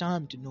needs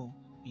time to know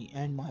me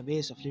and my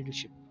ways of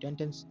leadership.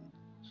 Tenten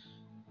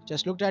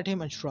just looked at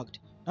him and shrugged.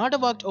 Naruto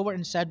walked over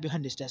and sat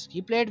behind his desk.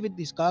 He played with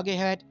his Kage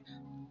hat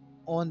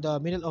on the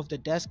middle of the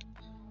desk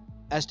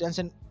as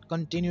Tenzin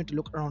continued to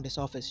look around his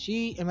office.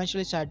 She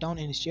eventually sat down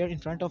in his chair in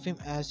front of him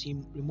as he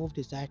removed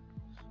his hat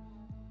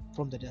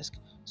from the desk.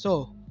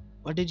 So,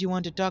 what did you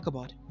want to talk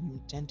about,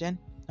 Tenten?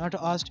 Naruto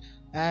asked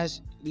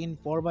as he leaned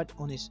forward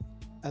on his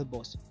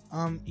elbows.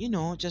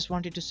 Just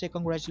wanted to say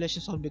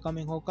congratulations on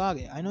becoming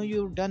Hokage. I know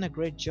you've done a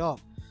great job,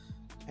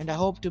 and I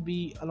hope to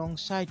be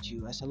alongside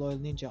you as a loyal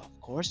ninja,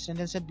 of course,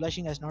 Tenten said,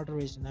 blushing as Naruto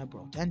raised an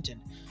eyebrow. Tenten,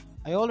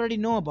 I already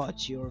know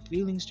about your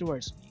feelings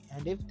towards me,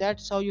 and if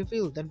that's how you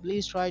feel, then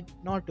please try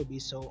not to be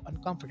so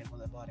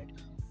uncomfortable about it.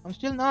 I'm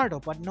still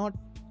Naruto, but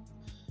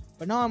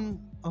now I'm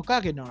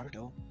Hokage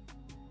Naruto.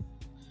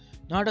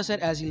 Naruto said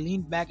as he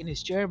leaned back in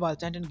his chair while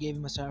Tenten gave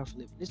him a sigh of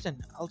relief. Listen,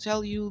 I'll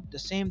tell you the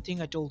same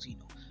thing I told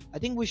Zeno. I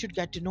think we should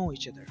get to know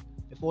each other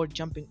before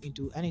jumping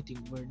into anything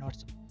we're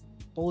not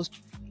supposed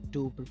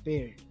to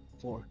prepare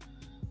for.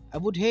 I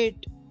would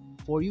hate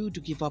for you to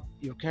give up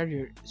your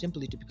career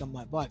simply to become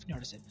my wife,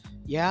 Naruto said.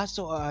 Yeah,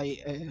 so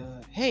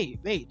hey,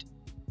 wait.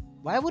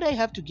 Why would I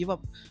have to give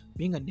up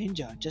being a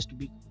ninja just to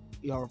be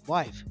your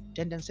wife?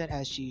 Tenten said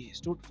as she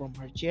stood from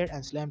her chair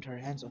and slammed her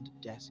hands on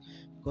the desk.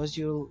 Because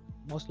you'll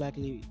most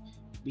likely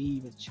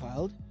be with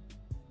child?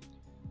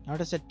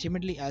 Naruto said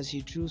timidly as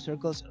he drew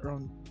circles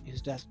around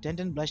his desk.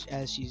 Tenten blushed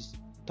as she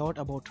thought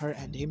about her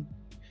and him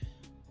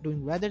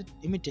doing rather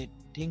intimate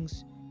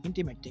things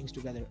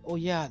together. Oh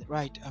yeah,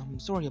 right.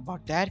 Sorry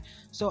about that.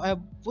 So I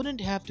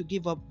wouldn't have to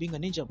give up being a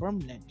ninja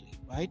permanently,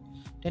 right?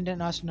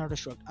 Tenten asked. Naruto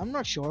shrugged. I'm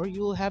not sure.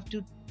 You'll have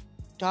to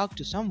talk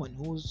to someone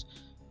who's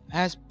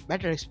has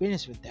better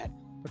experience with that.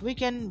 But we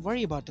can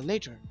worry about it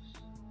later.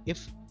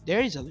 If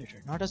there is a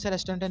later, Naruto said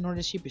as Tenten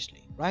nodded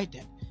sheepishly. Right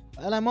then.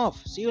 Well, I'm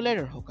off. See you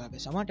later,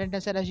 Hokage-sama.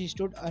 Tenten said as she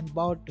stood and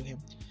bowed to him,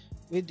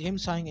 with him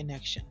sighing in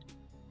action.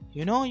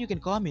 You know, you can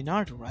call me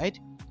Naruto, right?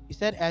 He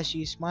said as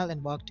she smiled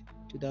and walked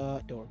to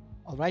the door.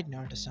 Alright,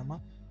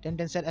 Naruto-sama.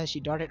 Tenten said as she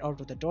darted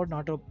out of the door.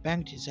 Naruto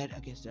banged his head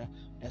against the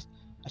desk.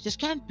 I just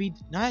can't be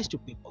nice to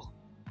people.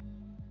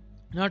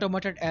 Naruto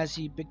muttered as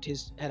he picked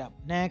his head up.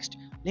 Next,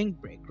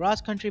 link break.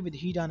 Cross country with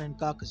Hidan and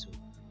Kakazu.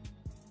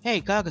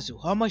 Hey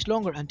Kakazu, how much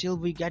longer until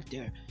we get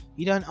there?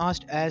 Hidan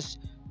asked as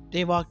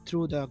they walked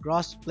through the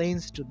grass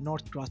plains to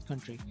North Cross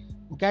Country.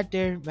 We'll get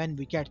there when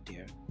we get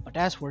there. But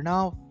as for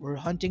now, we're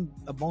hunting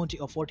a bounty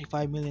of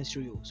 45 million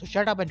to you. So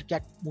shut up and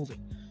get moving.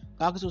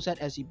 Kakazu said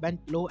as he bent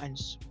low and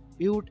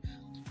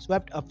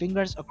swept her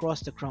fingers across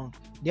the ground.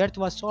 The earth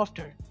was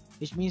softer,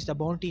 which means the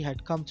bounty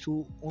had come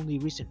through only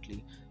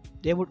recently.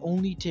 They would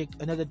only take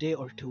another day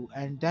or two,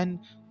 and then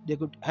they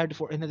could head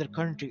for another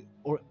country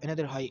or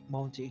another high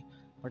bounty.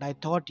 But I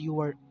thought you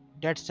were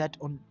dead set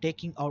on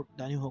taking out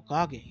the new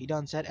Hokage,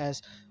 Hidan said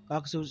as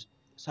Kakazu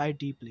sighed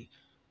deeply.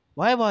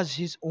 Why was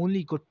his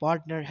only good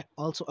partner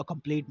also a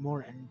complete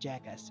moron and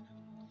jackass?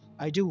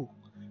 I do,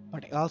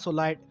 but I also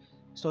lied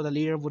so the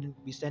leader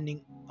wouldn't be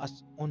sending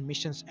us on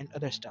missions and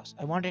other stuffs.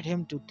 I wanted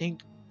him to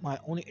think my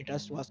only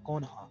interest was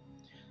Konoha.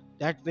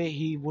 That way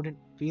he wouldn't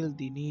feel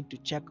the need to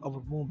check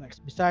our movements.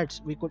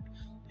 Besides, we could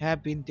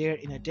have been there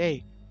in a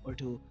day or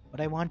two, but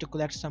I want to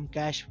collect some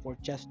cash for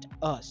just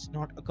us,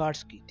 not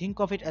Akatsuki. Think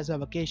of it as a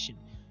vacation.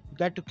 You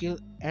get to kill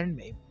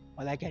Enmei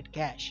while I get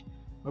cash.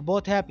 We're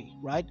both happy,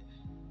 right?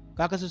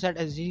 Kakasu said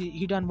as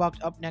Hidan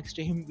walked up next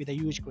to him with a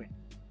huge grin.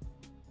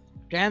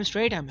 Damn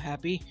straight I'm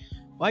happy.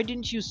 Why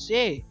didn't you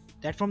say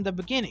that from the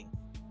beginning?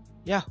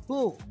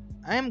 Yahoo!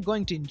 I am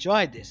going to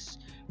enjoy this.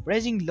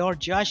 Praising Lord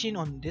Jashin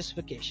on this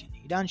vacation.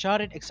 Hidan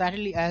shouted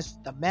excitedly as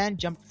the man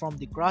jumped from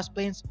the grass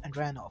plains and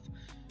ran off.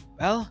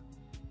 Well,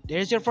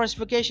 there's your first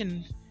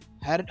vacation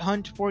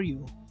hunt for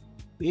you.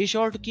 Be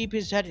sure to keep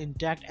his head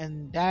intact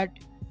and that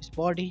his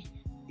body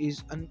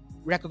is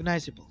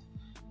unrecognizable.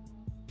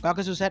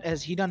 Kakasu said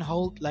as Hidan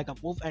howled like a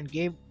wolf and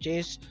gave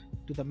chase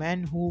to the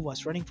man who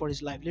was running for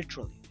his life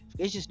literally.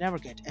 Vacations never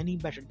get any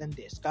better than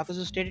this,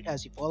 Kakasu stated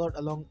as he followed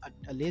along at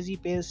a lazy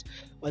pace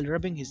while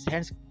rubbing his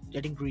hands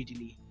getting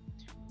greedily.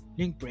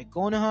 Link break.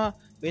 Konoha,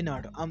 wait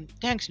Naruto.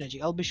 Thanks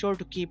Neji, I'll be sure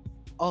to keep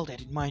all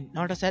that in mind,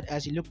 Naruto said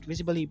as he looked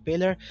visibly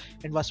paler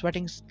and was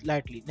sweating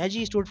slightly.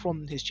 Neji stood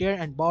from his chair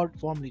and bowed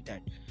formally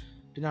to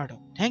Naruto.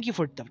 Thank you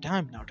for the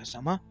time,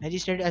 Naruto-sama. Neji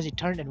stated as he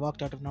turned and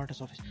walked out of Naruto's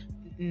office.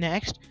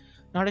 Next,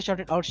 Naruto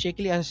shouted out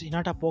shakily as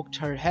Hinata poked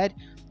her head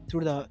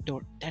through the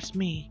door. That's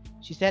me,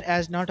 she said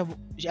as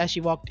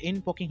she walked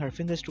in, poking her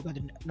fingers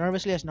together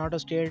nervously as Naruto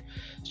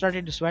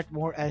started to sweat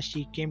more as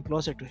she came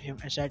closer to him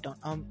and sat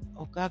down.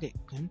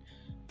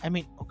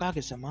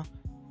 Okage-sama,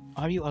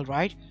 are you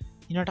alright?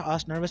 Hinata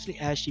asked nervously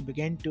as she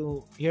began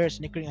to hear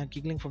snickering and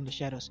giggling from the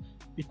shadows.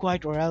 Be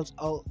quiet or else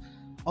all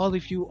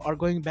of you are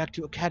going back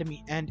to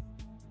academy and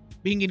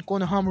being in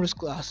Konohamaru's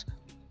class.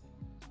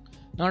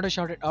 Naruto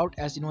shouted out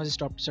as the noises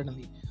stopped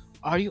suddenly.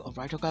 Are you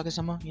alright,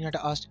 Okage-sama?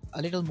 Hinata asked,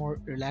 a little more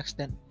relaxed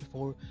than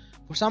before.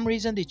 For some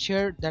reason, the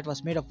chair that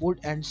was made of wood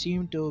and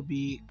seemed to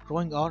be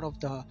growing out of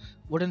the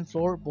wooden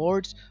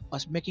floorboards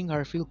was making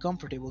her feel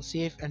comfortable,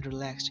 safe, and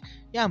relaxed.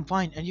 Yeah, I'm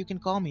fine, and you can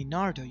call me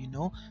Naruto,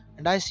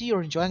 and I see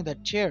you're enjoying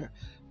that chair,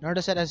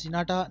 Naruto said as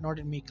Hinata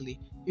nodded meekly.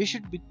 You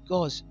should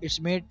because it's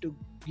made to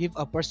give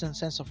a person a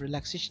sense of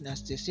relaxation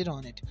as they sit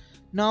on it.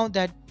 Now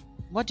that,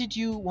 what did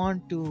you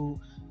want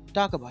to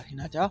talk about,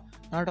 Hinata?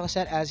 Naruto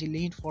said as he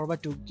leaned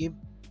forward to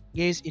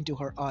gaze into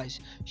her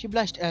eyes. She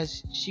blushed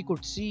as she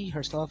could see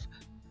herself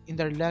in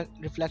the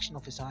reflection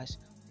of his eyes.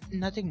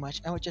 Nothing much.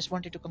 I just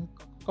wanted to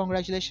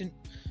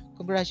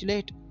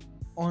congratulate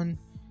on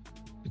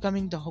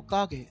becoming the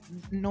Hokage.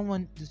 No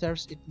one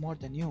deserves it more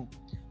than you.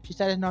 She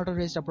said as Naruto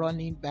raised a brow and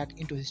leaned back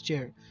into his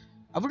chair.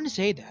 I wouldn't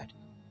say that.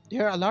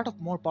 There are a lot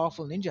of more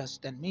powerful ninjas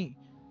than me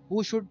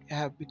who should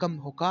have become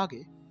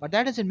Hokage, but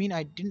that doesn't mean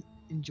I didn't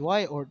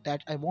enjoy or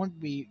that I won't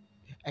be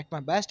at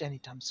my best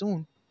anytime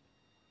soon.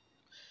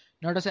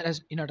 Naruto said as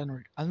Hinata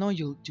nodded. I'll know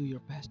you'll do your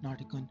best,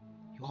 Naruto-kun.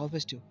 You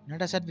always do.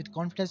 Hinata said with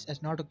confidence as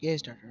Naruto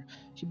gazed at her.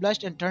 She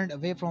blushed and turned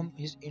away from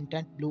his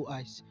intent blue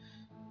eyes.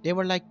 They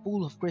were like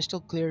pool of crystal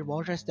clear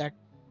waters that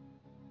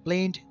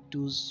planned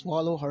to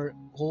swallow her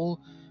whole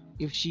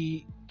if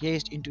she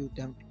gazed into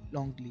them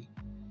longly.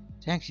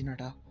 Thanks,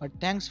 Hinata, but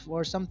thanks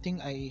for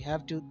something I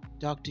have to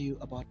talk to you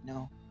about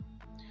now.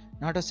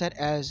 Naruto said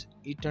as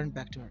he turned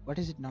back to her. What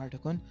is it,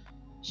 Naruto-kun?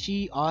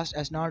 She asked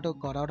as Naruto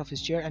got out of his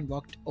chair and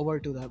walked over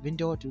to the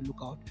window to look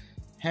out,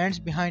 hands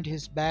behind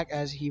his back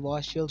as he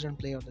watched children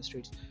play on the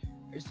streets.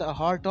 It's a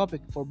hard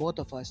topic for both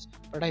of us,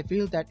 but I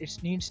feel that it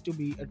needs to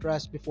be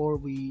addressed before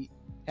we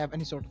have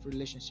any sort of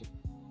relationship.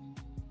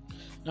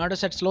 Naruto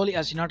said slowly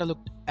as Hinata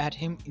looked at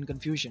him in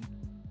confusion.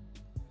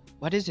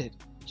 What is it?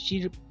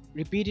 She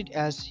repeated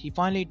as he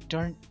finally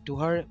turned to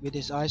her with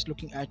his eyes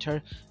looking at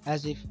her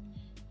as if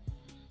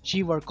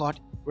she were caught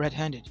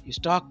red-handed. You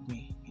stalked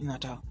me,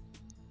 Hinata.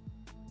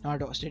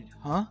 Naruto said,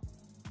 huh?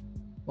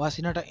 Was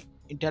Hinata's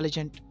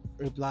intelligent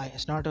reply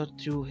as Naruto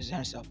threw his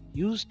hands up.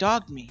 You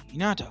stalked me,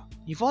 Hinata.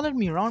 You followed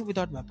me around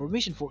without my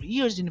permission for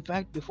years, in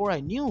fact, before I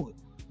knew.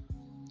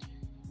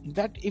 In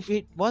fact, if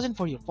it wasn't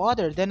for your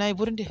father, then I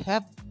wouldn't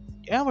have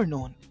ever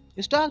known.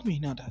 You stalked me,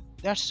 Hinata.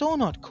 That's so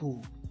not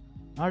cool.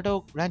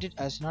 Naruto ranted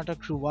as Hinata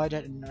grew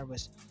wide-eyed and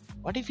nervous.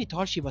 What if he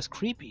thought she was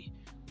creepy?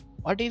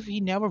 What if he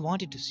never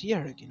wanted to see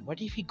her again?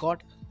 What if he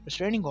got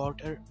restraining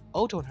order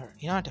out on her?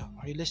 Hinata,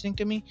 are you listening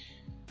to me?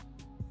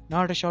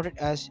 Naruto shouted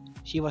as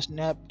she was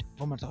napped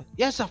from her thought.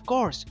 Yes, of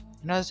course!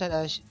 Hinata said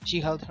as she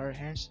held her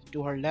hands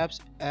to her laps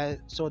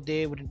so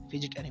they wouldn't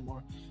fidget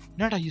anymore.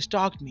 Hinata, you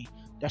stalked me.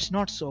 That's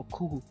not so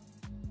cool.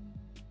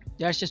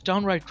 That's just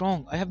downright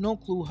wrong. I have no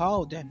clue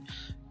how then,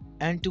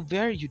 and to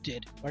where you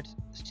did, but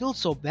still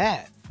so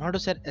bad. Naruto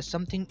said as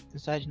something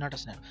inside Hinata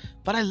snapped.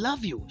 But I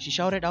love you, she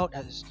shouted out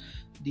as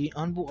the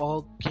Anbu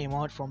all came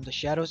out from the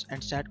shadows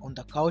and sat on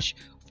the couch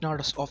of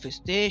Naruto's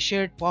office. They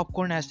shared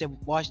popcorn as they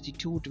watched the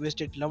two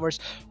twisted lovers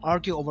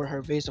argue over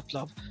her ways of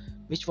love,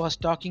 which was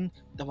stalking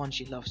the one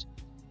she loves.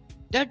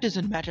 That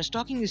doesn't matter.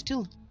 Stalking is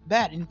still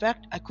bad. In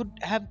fact, I could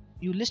have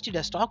you listed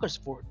as stalkers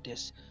for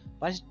this,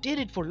 but I did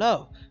it for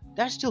love.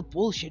 That's still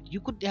bullshit.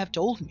 You could have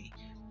told me.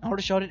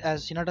 Naruto shouted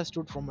as Hinata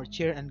stood from her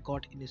chair and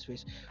got in his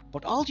face.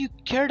 But all you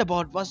cared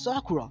about was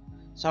Sakura.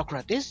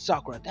 Sakura this,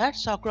 Sakura that,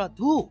 Sakura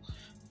who?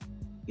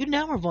 You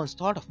never once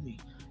thought of me.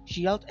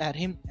 She yelled at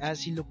him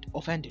as he looked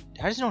offended.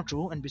 That is not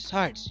true, and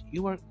besides,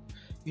 you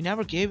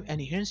never gave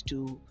any hints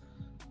to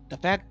the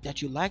fact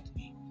that you liked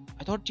me.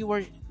 I thought you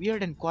were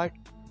weird and quiet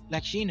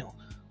like Shino.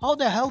 How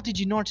the hell did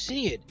you not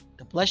see it?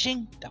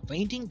 blushing, the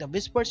fainting, the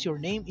whispers your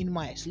name in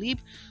my sleep,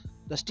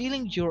 the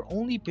stealing your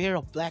only pair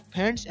of black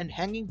pants and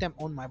hanging them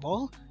on my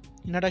wall?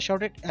 Hinata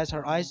shouted as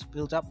her eyes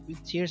filled up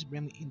with tears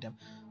brimming in them.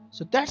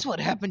 So that's what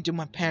happened to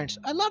my pants.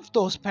 I loved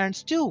those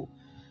pants too.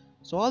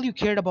 So all you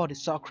cared about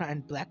is Sakura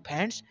and black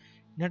pants?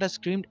 Hinata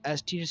screamed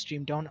as tears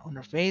streamed down on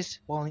her face,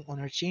 falling on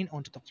her chin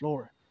onto the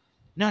floor.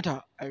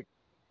 Hinata,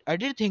 I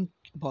did think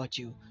about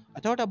you. I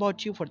thought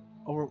about you from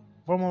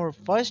our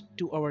first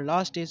to our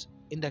last days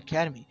in the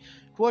academy.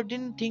 I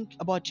didn't think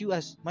about you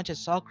as much as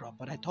Sakura,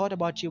 but I thought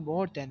about you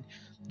more than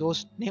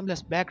those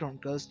nameless background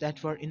girls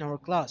that were in our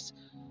class.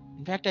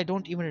 In fact, I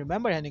don't even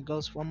remember any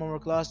girls from our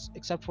class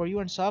except for you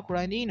and Sakura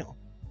and Ino.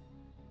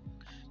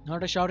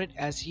 Naruto shouted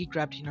as he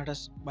grabbed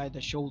Hinata by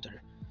the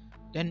shoulder.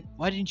 Then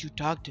why didn't you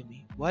talk to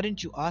me? Why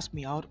didn't you ask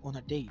me out on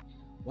a date?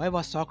 Why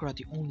was Sakura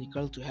the only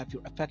girl to have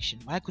your affection?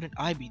 Why couldn't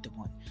I be the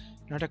one?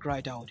 Hinata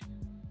cried out.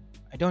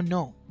 I don't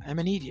know. I'm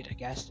an idiot, I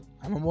guess.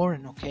 I'm a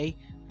moron, okay?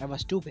 I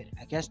was stupid.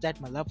 I guess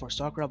that my love for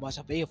Sakura was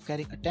a way of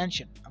getting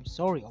attention. I'm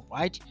sorry,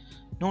 alright?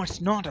 No,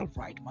 it's not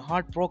alright. My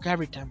heart broke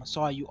every time I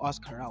saw you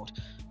ask her out.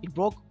 It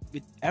broke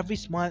with every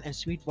smile and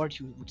sweet word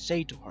you would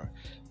say to her,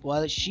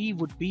 while she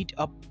would beat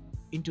up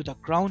into the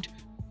ground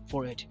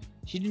for it.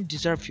 She didn't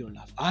deserve your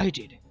love. I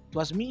did. It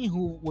was me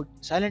who would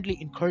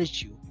silently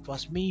encourage you. It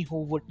was me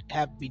who would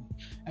have been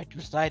at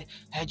your side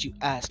had you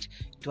asked.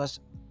 It was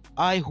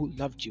I who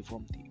loved you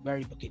from the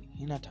very beginning,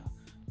 Hinata.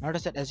 Naruto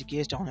said as he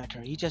gazed down at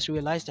her. He just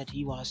realized that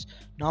he was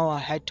now a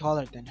head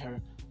taller than her.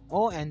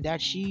 Oh, and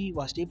that she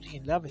was deeply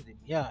in love with him.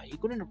 Yeah, he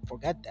couldn't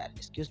forget that.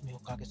 Excuse me,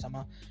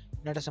 Hokage-sama,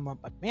 Hinata-sama,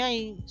 but may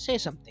I say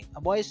something?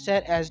 A voice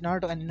said as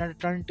Naruto and Hinata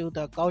turned to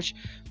the couch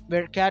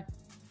where Cat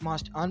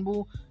Master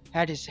Anbu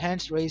had his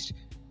hands raised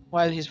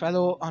while his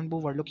fellow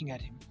Anbu were looking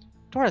at him.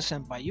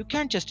 Tora-senpai, you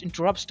can't just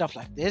interrupt stuff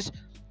like this.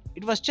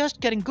 It was just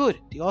getting good.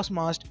 The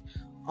Osmast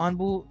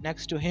Anbu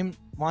next to him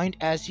whined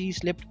as he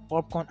slipped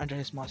popcorn under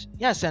his mask.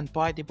 Yes,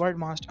 senpai, the bird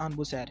master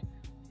Anbu said.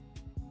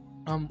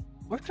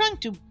 We're trying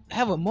to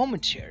have a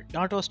moment here,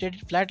 Naruto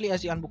stated flatly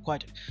as the Anbu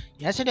quieted.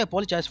 Yes, and I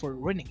apologize for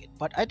ruining it,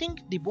 but I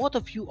think the both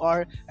of you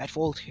are at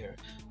fault here.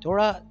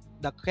 Tora,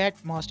 the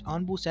cat master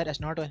Anbu said as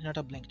Naruto and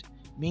Hinata blinked.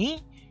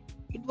 Me?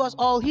 It was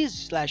all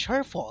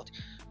his/her fault.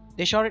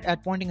 They shouted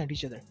at pointing at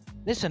each other.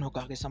 Listen,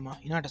 Hokage-sama,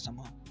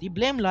 Hinata-sama, the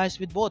blame lies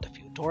with both of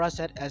you, Tora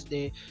said as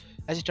he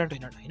turned to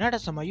Hinata.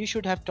 Hinata-sama, you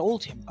should have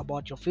told him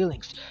about your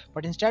feelings,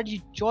 but instead you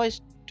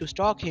chose to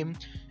stalk him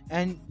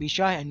and be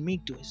shy and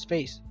meek to his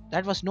face.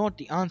 That was not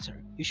the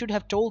answer. You should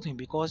have told him,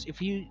 because if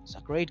he's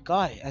a great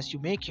guy, as you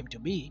make him to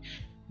be,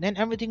 then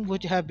everything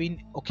would have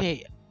been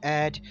okay,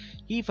 and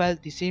he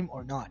felt the same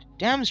or not.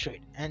 Damn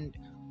straight. And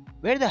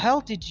where the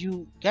hell did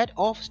you get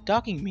off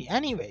stalking me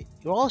anyway?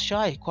 You're all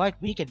shy,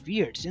 quite weak and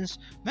weird. Since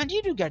when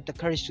did you get the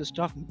courage to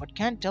stalk me but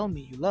can't tell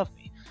me you love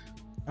me?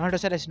 Naruto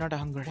said as Hinata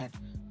hung her head.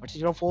 But it's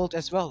your fault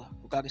as well,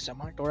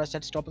 Hokage-sama, Tora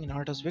said, stopping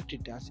Naruto's victory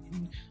dance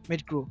in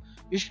mid-groove.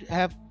 You should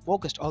have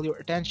focused all your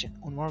attention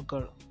on one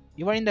girl.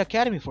 You were in the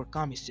academy for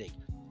Kami's sake.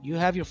 You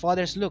have your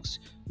father's looks.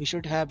 You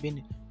should have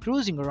been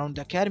cruising around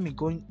the academy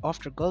going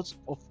after girls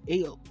of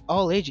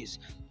all ages.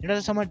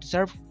 Hinata-sama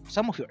deserved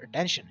some of your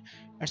attention,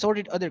 and so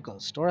did other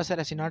girls, Tora said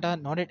as Hinata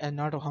nodded and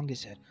Naruto hung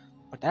his head.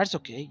 But that's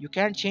okay. You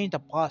can't change the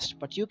past,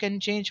 but you can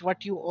change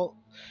what you'll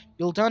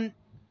done.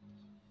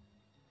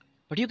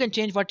 But you can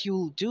change what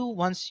you'll do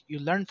once you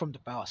learn from the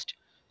past.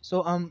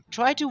 So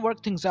try to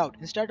work things out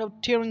instead of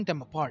tearing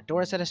them apart.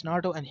 Tora said as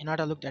Naruto and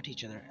Hinata looked at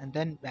each other and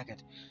then back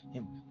at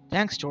him.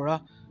 Thanks,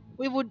 Tora.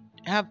 We would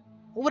have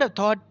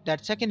thought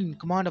that second in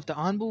command of the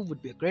Anbu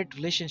would be a great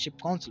relationship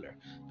counselor.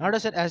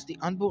 Naruto said as the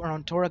Anbu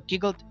around Tora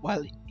giggled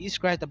while he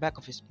scratched the back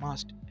of his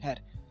masked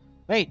head.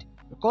 Wait,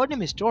 your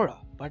codename is Tora,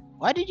 but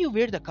why did you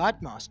wear the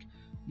cat mask?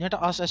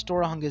 Hinata asked as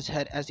Tora hung his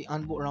head as the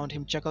Anbu around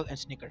him chuckled and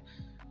snickered.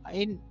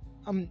 I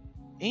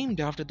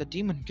aimed after the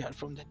demon girl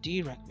from the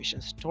D-rank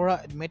missions,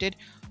 Tora admitted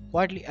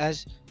quietly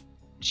as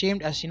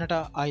shamed as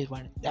Hinata's eyes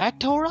went. That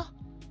Tora?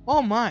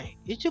 Oh my,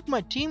 it took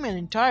my team an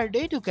entire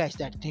day to catch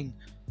that thing.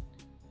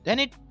 Then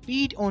it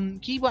beat on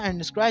Kiba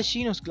and scratched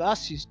Shino's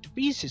glasses to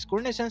pieces.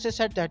 Kurone-sensei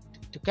said that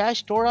the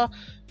catch Tora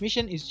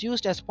mission is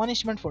used as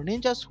punishment for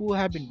ninjas who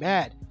have been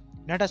bad.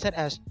 Hinata said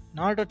as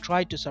Naruto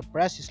tried to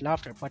suppress his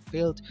laughter but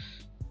failed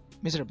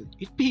miserably.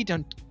 It beat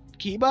on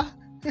Kiba?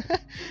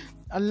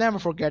 I'll never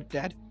forget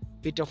that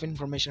bit of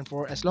information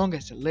for as long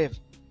as I live.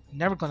 I'm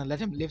never gonna let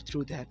him live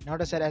through that,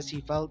 Naruto said as he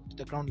fell to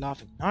the ground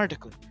laughing.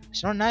 Naruto-kun,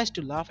 it's not nice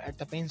to laugh at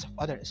the pains of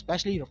others,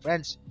 especially your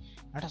friends.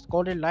 Naruto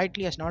scolded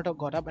lightly as Naruto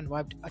got up and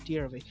wiped a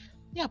tear away.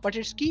 Yeah, but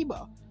it's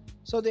Kiba.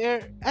 So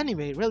there,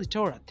 anyway, really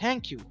Tora,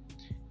 thank you.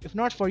 If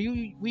not for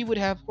you, we would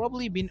have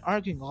probably been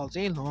arguing all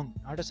day long,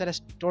 Naruto said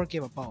as Tora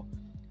gave a bow.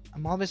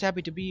 I'm always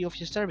happy to be of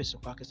your service,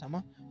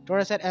 Hokage-sama,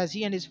 Tora said as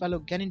he and his fellow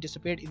Genin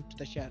disappeared into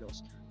the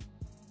shadows.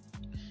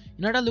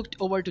 Hinata looked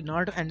over to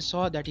Naruto and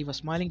saw that he was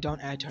smiling down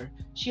at her.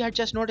 She had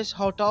just noticed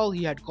how tall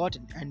he had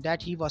gotten and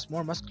that he was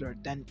more muscular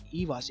than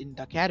he was in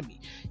the academy.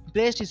 He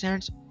placed his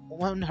hands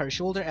on her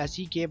shoulder as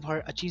he gave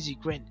her a cheesy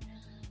grin.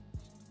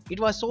 It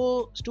was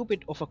so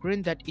stupid of a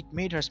grin that it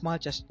made her smile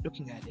just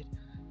looking at it.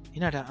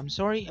 Hinata, I'm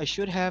sorry, I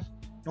should have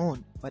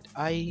known, but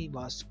I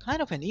was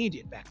kind of an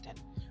idiot back then.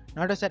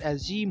 Hinata said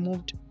as she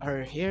moved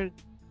her hair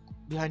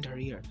behind her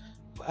ear.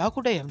 How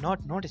could I have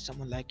not noticed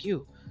someone like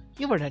you?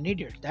 You were an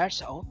idiot,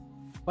 that's all.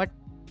 But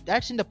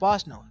that's in the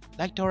past now.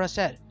 Like Tora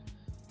said,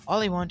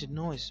 all I want to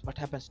know is what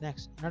happens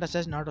next. Hinata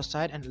says Naruto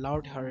sighed and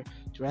allowed her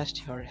to rest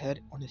her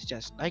head on his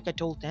chest. Like I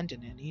told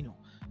Tenten and Ino,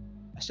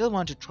 I still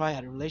want to try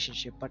a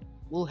relationship, but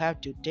we'll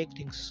have to take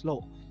things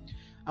slow.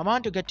 I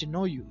want to get to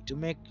know you to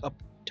make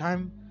up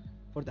time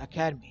for the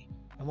academy.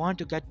 I want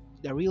to get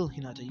the real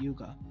Hinata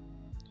Yuga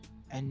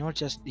and not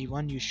just the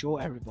one you show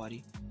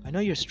everybody. I know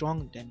you're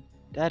stronger than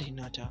that,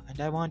 Hinata, and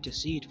I want to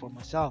see it for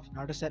myself,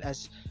 Naruto said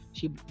as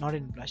she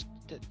nodded and blushed.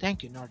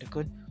 Thank you,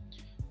 Naruto-kun.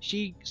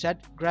 She said,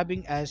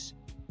 grabbing as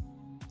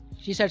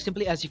she said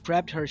simply as he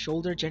grabbed her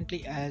shoulder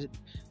gently and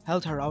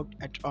held her out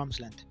at arm's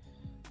length.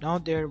 Now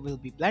there will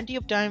be plenty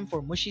of time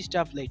for mushy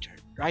stuff later.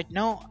 Right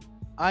now,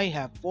 I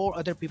have four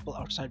other people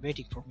outside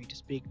waiting for me to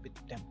speak with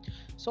them.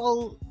 So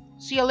I'll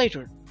see you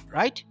later,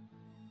 right?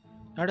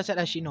 Naruto said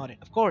as she nodded.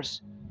 Of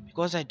course,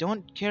 because I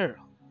don't care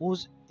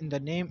who's in the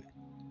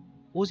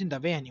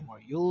way anymore.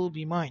 You'll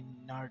be mine,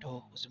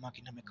 Naruto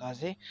Uzumaki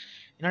Namikaze.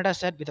 Hinata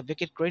said with a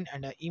wicked grin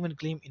and an even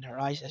gleam in her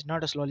eyes as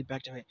Naruto slowly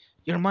backed away.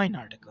 You're mine,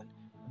 Naruto-kun.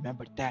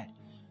 Remember that.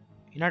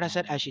 Hinata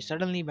said as she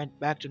suddenly went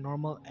back to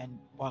normal and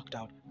walked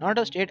out.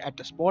 Naruto stayed at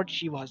the spot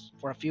she was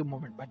for a few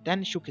moments, but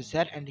then shook his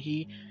head and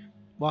he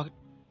walked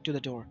to the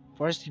door.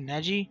 First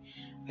Hinaji,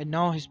 and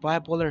now his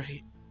bipolar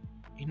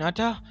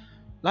Hinata.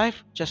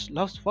 Life just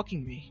loves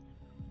fucking me.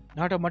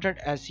 Naruto muttered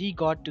as he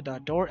got to the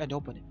door and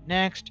opened it.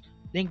 Next,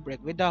 link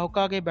break with the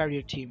Hokage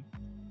barrier team.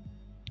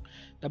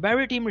 The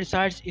barrier team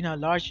resides in a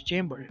large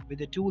chamber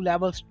with a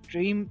two-level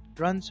stream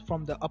runs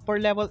from the upper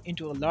level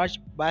into a large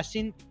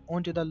basin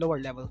onto the lower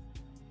level.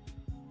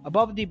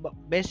 Above the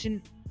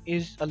basin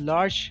is a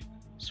large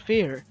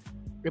sphere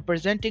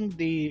representing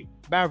the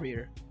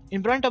barrier.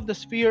 In front of the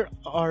sphere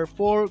are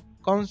four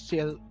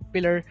council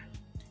pillars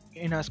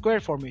in a square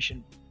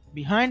formation.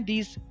 Behind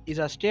these is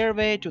a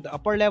stairway to the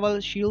upper level,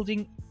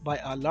 shielding by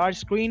a large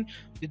screen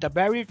with the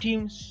barrier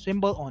team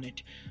symbol on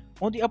it.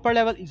 On the upper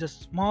level is a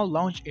small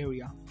lounge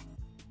area.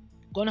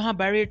 Konoha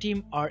barrier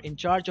team are in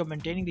charge of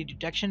maintaining the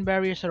detection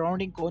barrier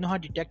surrounding Konoha,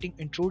 detecting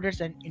intruders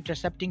and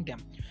intercepting them.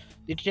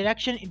 The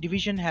detection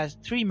division has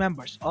three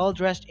members, all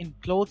dressed in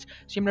clothes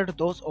similar to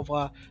those of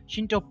a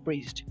Shinto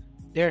priest.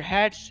 Their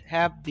hats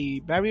have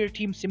the barrier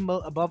team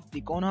symbol above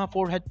the Konoha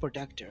forehead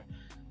protector.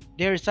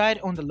 They reside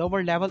on the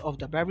lower level of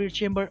the barrier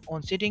chamber,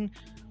 on sitting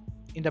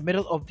in the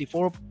middle of the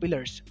four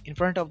pillars in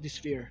front of the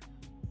sphere,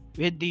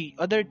 with the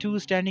other two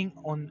standing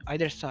on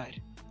either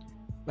side.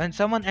 When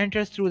someone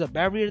enters through the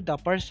barrier, the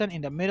person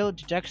in the middle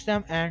detects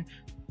them and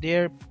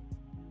their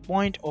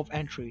point of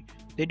entry.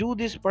 They do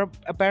this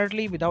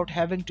apparently without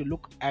having to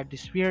look at the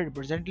sphere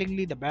representing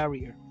the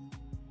barrier.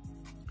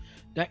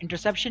 The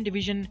interception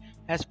division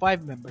has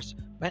five members.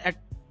 When at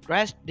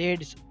rest, they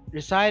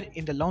reside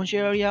in the lounge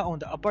area on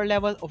the upper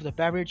level of the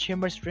barrier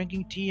chambers,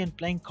 drinking tea and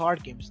playing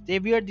card games. They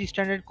wear the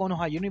standard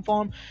Konoha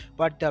uniform,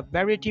 but the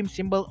barrier team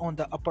symbol on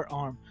the upper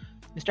arm,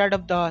 instead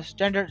of the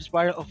standard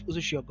spiral of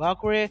Uchiha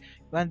Gakure.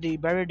 When the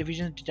barrier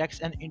division detects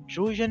an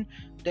intrusion,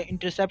 the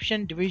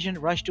interception division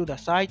rush to the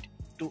site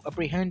to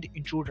apprehend the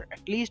intruder.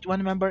 At least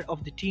one member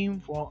of the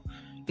team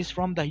is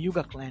from the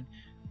Yuga clan,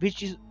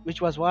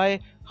 which was why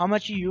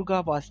Hamachi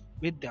Yuga was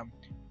with them.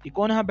 The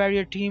Konoha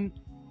barrier team,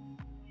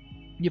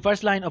 the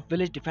first line of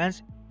village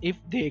defense. If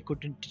they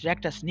couldn't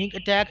detect a sneak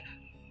attack,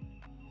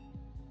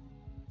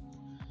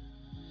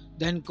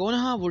 then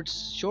Konoha would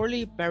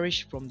surely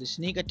perish from the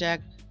sneak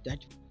attack.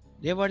 That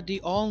they were the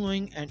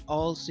all-knowing and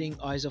all-seeing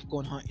eyes of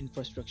Konoha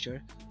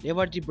infrastructure. They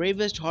were the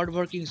bravest,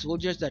 hard-working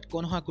soldiers that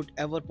Konoha could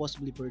ever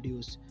possibly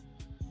produce.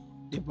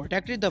 They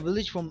protected the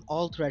village from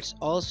all threats,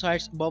 all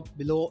sides, above,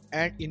 below,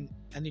 and in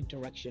any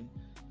direction.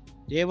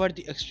 They were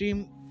the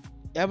extreme,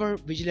 ever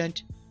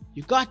vigilant.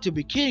 You got to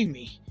be kidding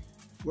me!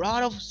 We're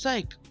out of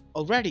sight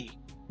already!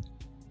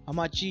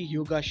 Hamachi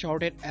Yuga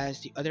shouted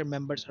as the other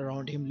members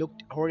around him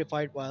looked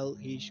horrified while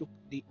he shook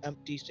the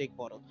empty steak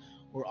bottle.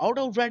 We're out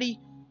already?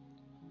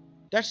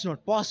 That's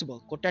not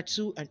possible!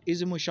 Kotetsu and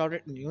Izumo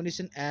shouted in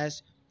unison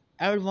as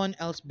everyone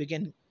else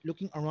began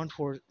looking around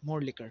for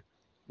more liquor.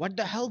 What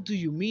the hell do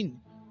you mean?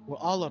 We're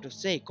all out of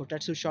sight,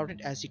 Kotetsu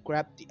shouted as he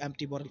grabbed the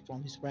empty bottle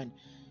from his friend.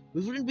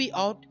 We wouldn't be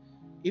out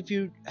if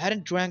you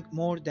hadn't drank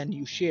more than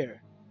you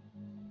share.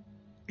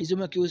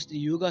 Izumi accused the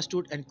Yuga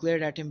stood and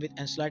glared at him with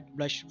a slight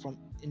blush from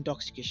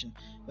intoxication.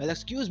 Well,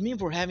 excuse me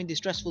for having the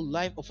stressful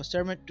life of a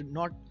servant to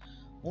not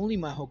only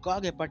my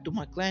Hokage but to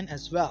my clan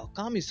as well.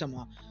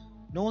 Kami-sama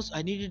knows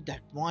I needed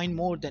that wine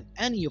more than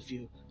any of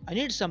you. I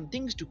needed some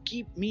things to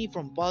keep me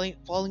from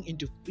falling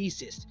into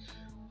pieces.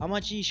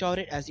 Hamachi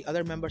shouted as the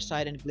other members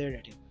sighed and glared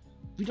at him.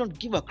 We don't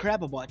give a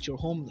crap about your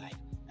home life,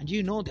 and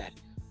you know that.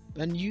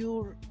 When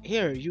you're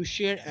here, you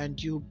share,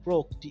 and you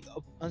broke the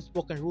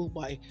unspoken rule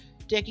by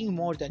taking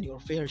more than your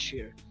fair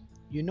share.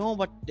 You know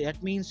what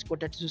that means,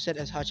 Kotetsu said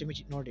as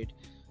Hachimichi nodded.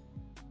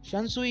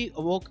 Shansui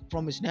awoke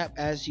from his nap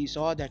as he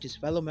saw that his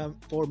fellow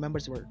four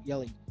members were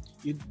yelling.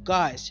 You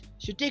guys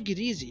should take it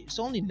easy. It's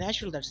only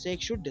natural that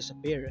Sake should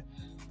disappear.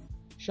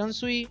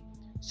 Shansui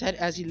said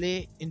as he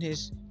lay in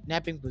his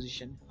napping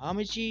position.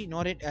 Hamichi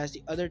nodded as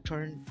the other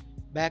turned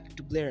back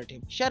to glare at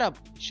him. Shut up,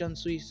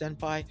 Shansui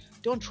senpai.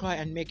 Don't try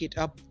and make it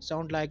up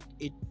sound like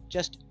it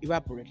just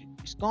evaporated.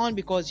 It's gone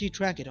because he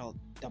drank it all.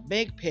 The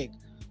big pig.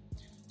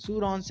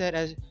 Suron said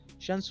as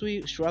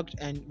Shansui shrugged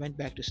and went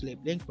back to sleep.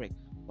 Link break.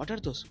 What are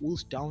those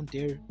fools down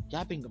there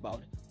yapping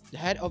about? The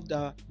head of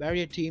the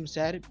barrier team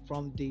said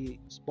from the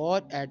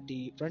spot at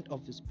the front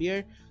of his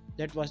spear.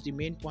 That was the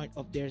main point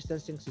of their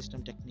sensing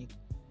system technique.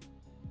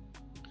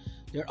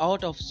 They're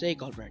out of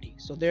stake already,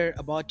 so they're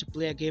about to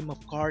play a game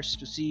of cards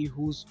to see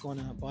who's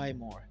gonna buy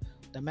more.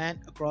 The man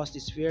across the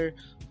sphere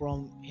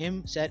from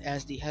him said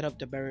as the head of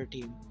the barrier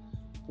team.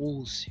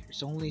 Fools,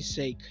 it's only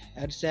sake,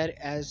 had said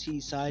as he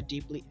sighed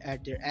deeply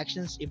at their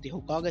actions. If the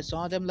Hokage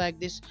saw them like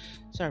this,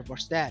 sir,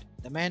 what's that?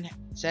 The man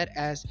said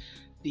as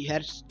the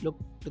head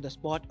looked to the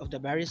spot of the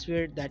barrier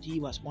sphere that he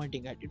was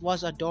pointing at. It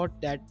was a dot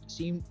that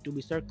seemed to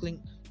be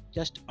circling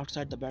just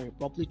outside the barrier,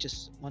 probably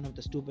just one of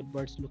the stupid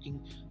birds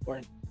looking for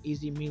an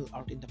easy meal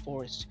out in the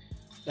forest.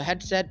 The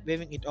head said,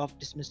 waving it off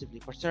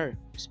dismissively. But sir,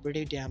 it's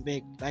pretty damn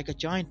big, like a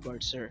giant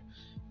bird, sir.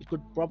 It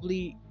could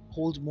probably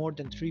hold more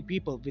than three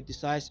people with the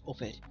size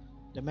of it.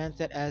 The man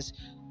said as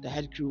the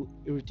head grew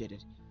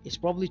irritated. It's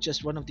probably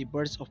just one of the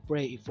birds of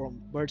prey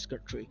from Bird's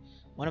Country.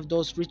 One of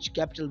those rich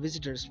capital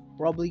visitors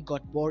probably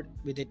got bored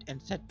with it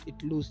and set it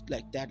loose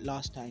like that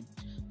last time.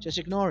 Just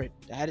ignore it,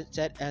 the head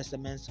said as the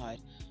man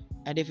sighed.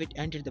 And if it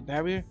entered the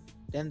barrier,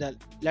 then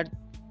let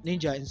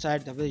ninja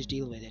inside the village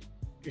deal with it.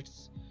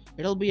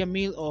 It'll be a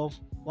meal of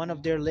one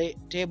of their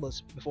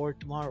tables before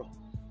tomorrow.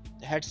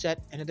 The head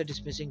said another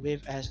dismissing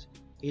wave as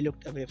he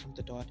looked away from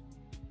the dot.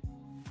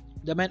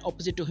 The man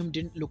opposite to him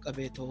didn't look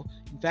away though.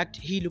 In fact,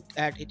 he looked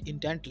at it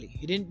intently.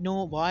 He didn't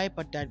know why,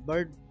 but that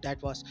bird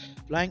that was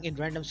flying in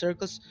random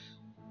circles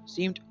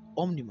seemed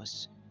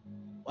ominous.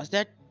 Was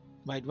that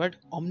right word?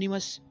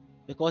 Omnibus?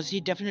 Because he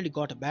definitely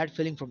got a bad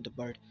feeling from the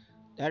bird.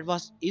 That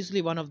was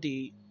easily one of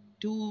the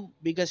two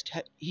biggest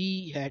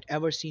he had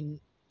ever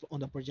seen on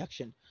the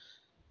projection.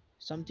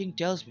 Something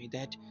tells me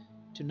that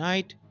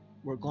tonight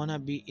we're gonna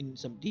be in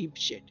some deep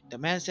shit, the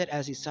man said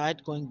as he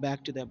sighed, going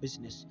back to their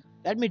business.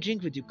 Let me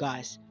drink with you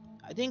guys.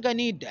 I think I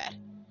need that.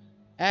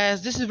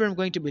 As this is where I'm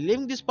going to be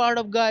leaving this part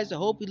of, guys. I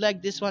hope you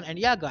like this one. And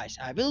yeah, guys,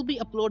 I will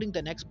be uploading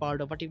the next part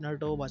of What If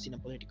Naruto Was in a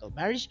Political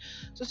Marriage.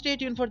 So stay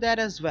tuned for that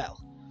as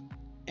well.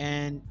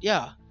 And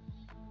yeah,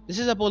 this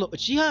is Apollo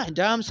Uchiha, and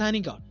I'm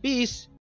signing out. Peace.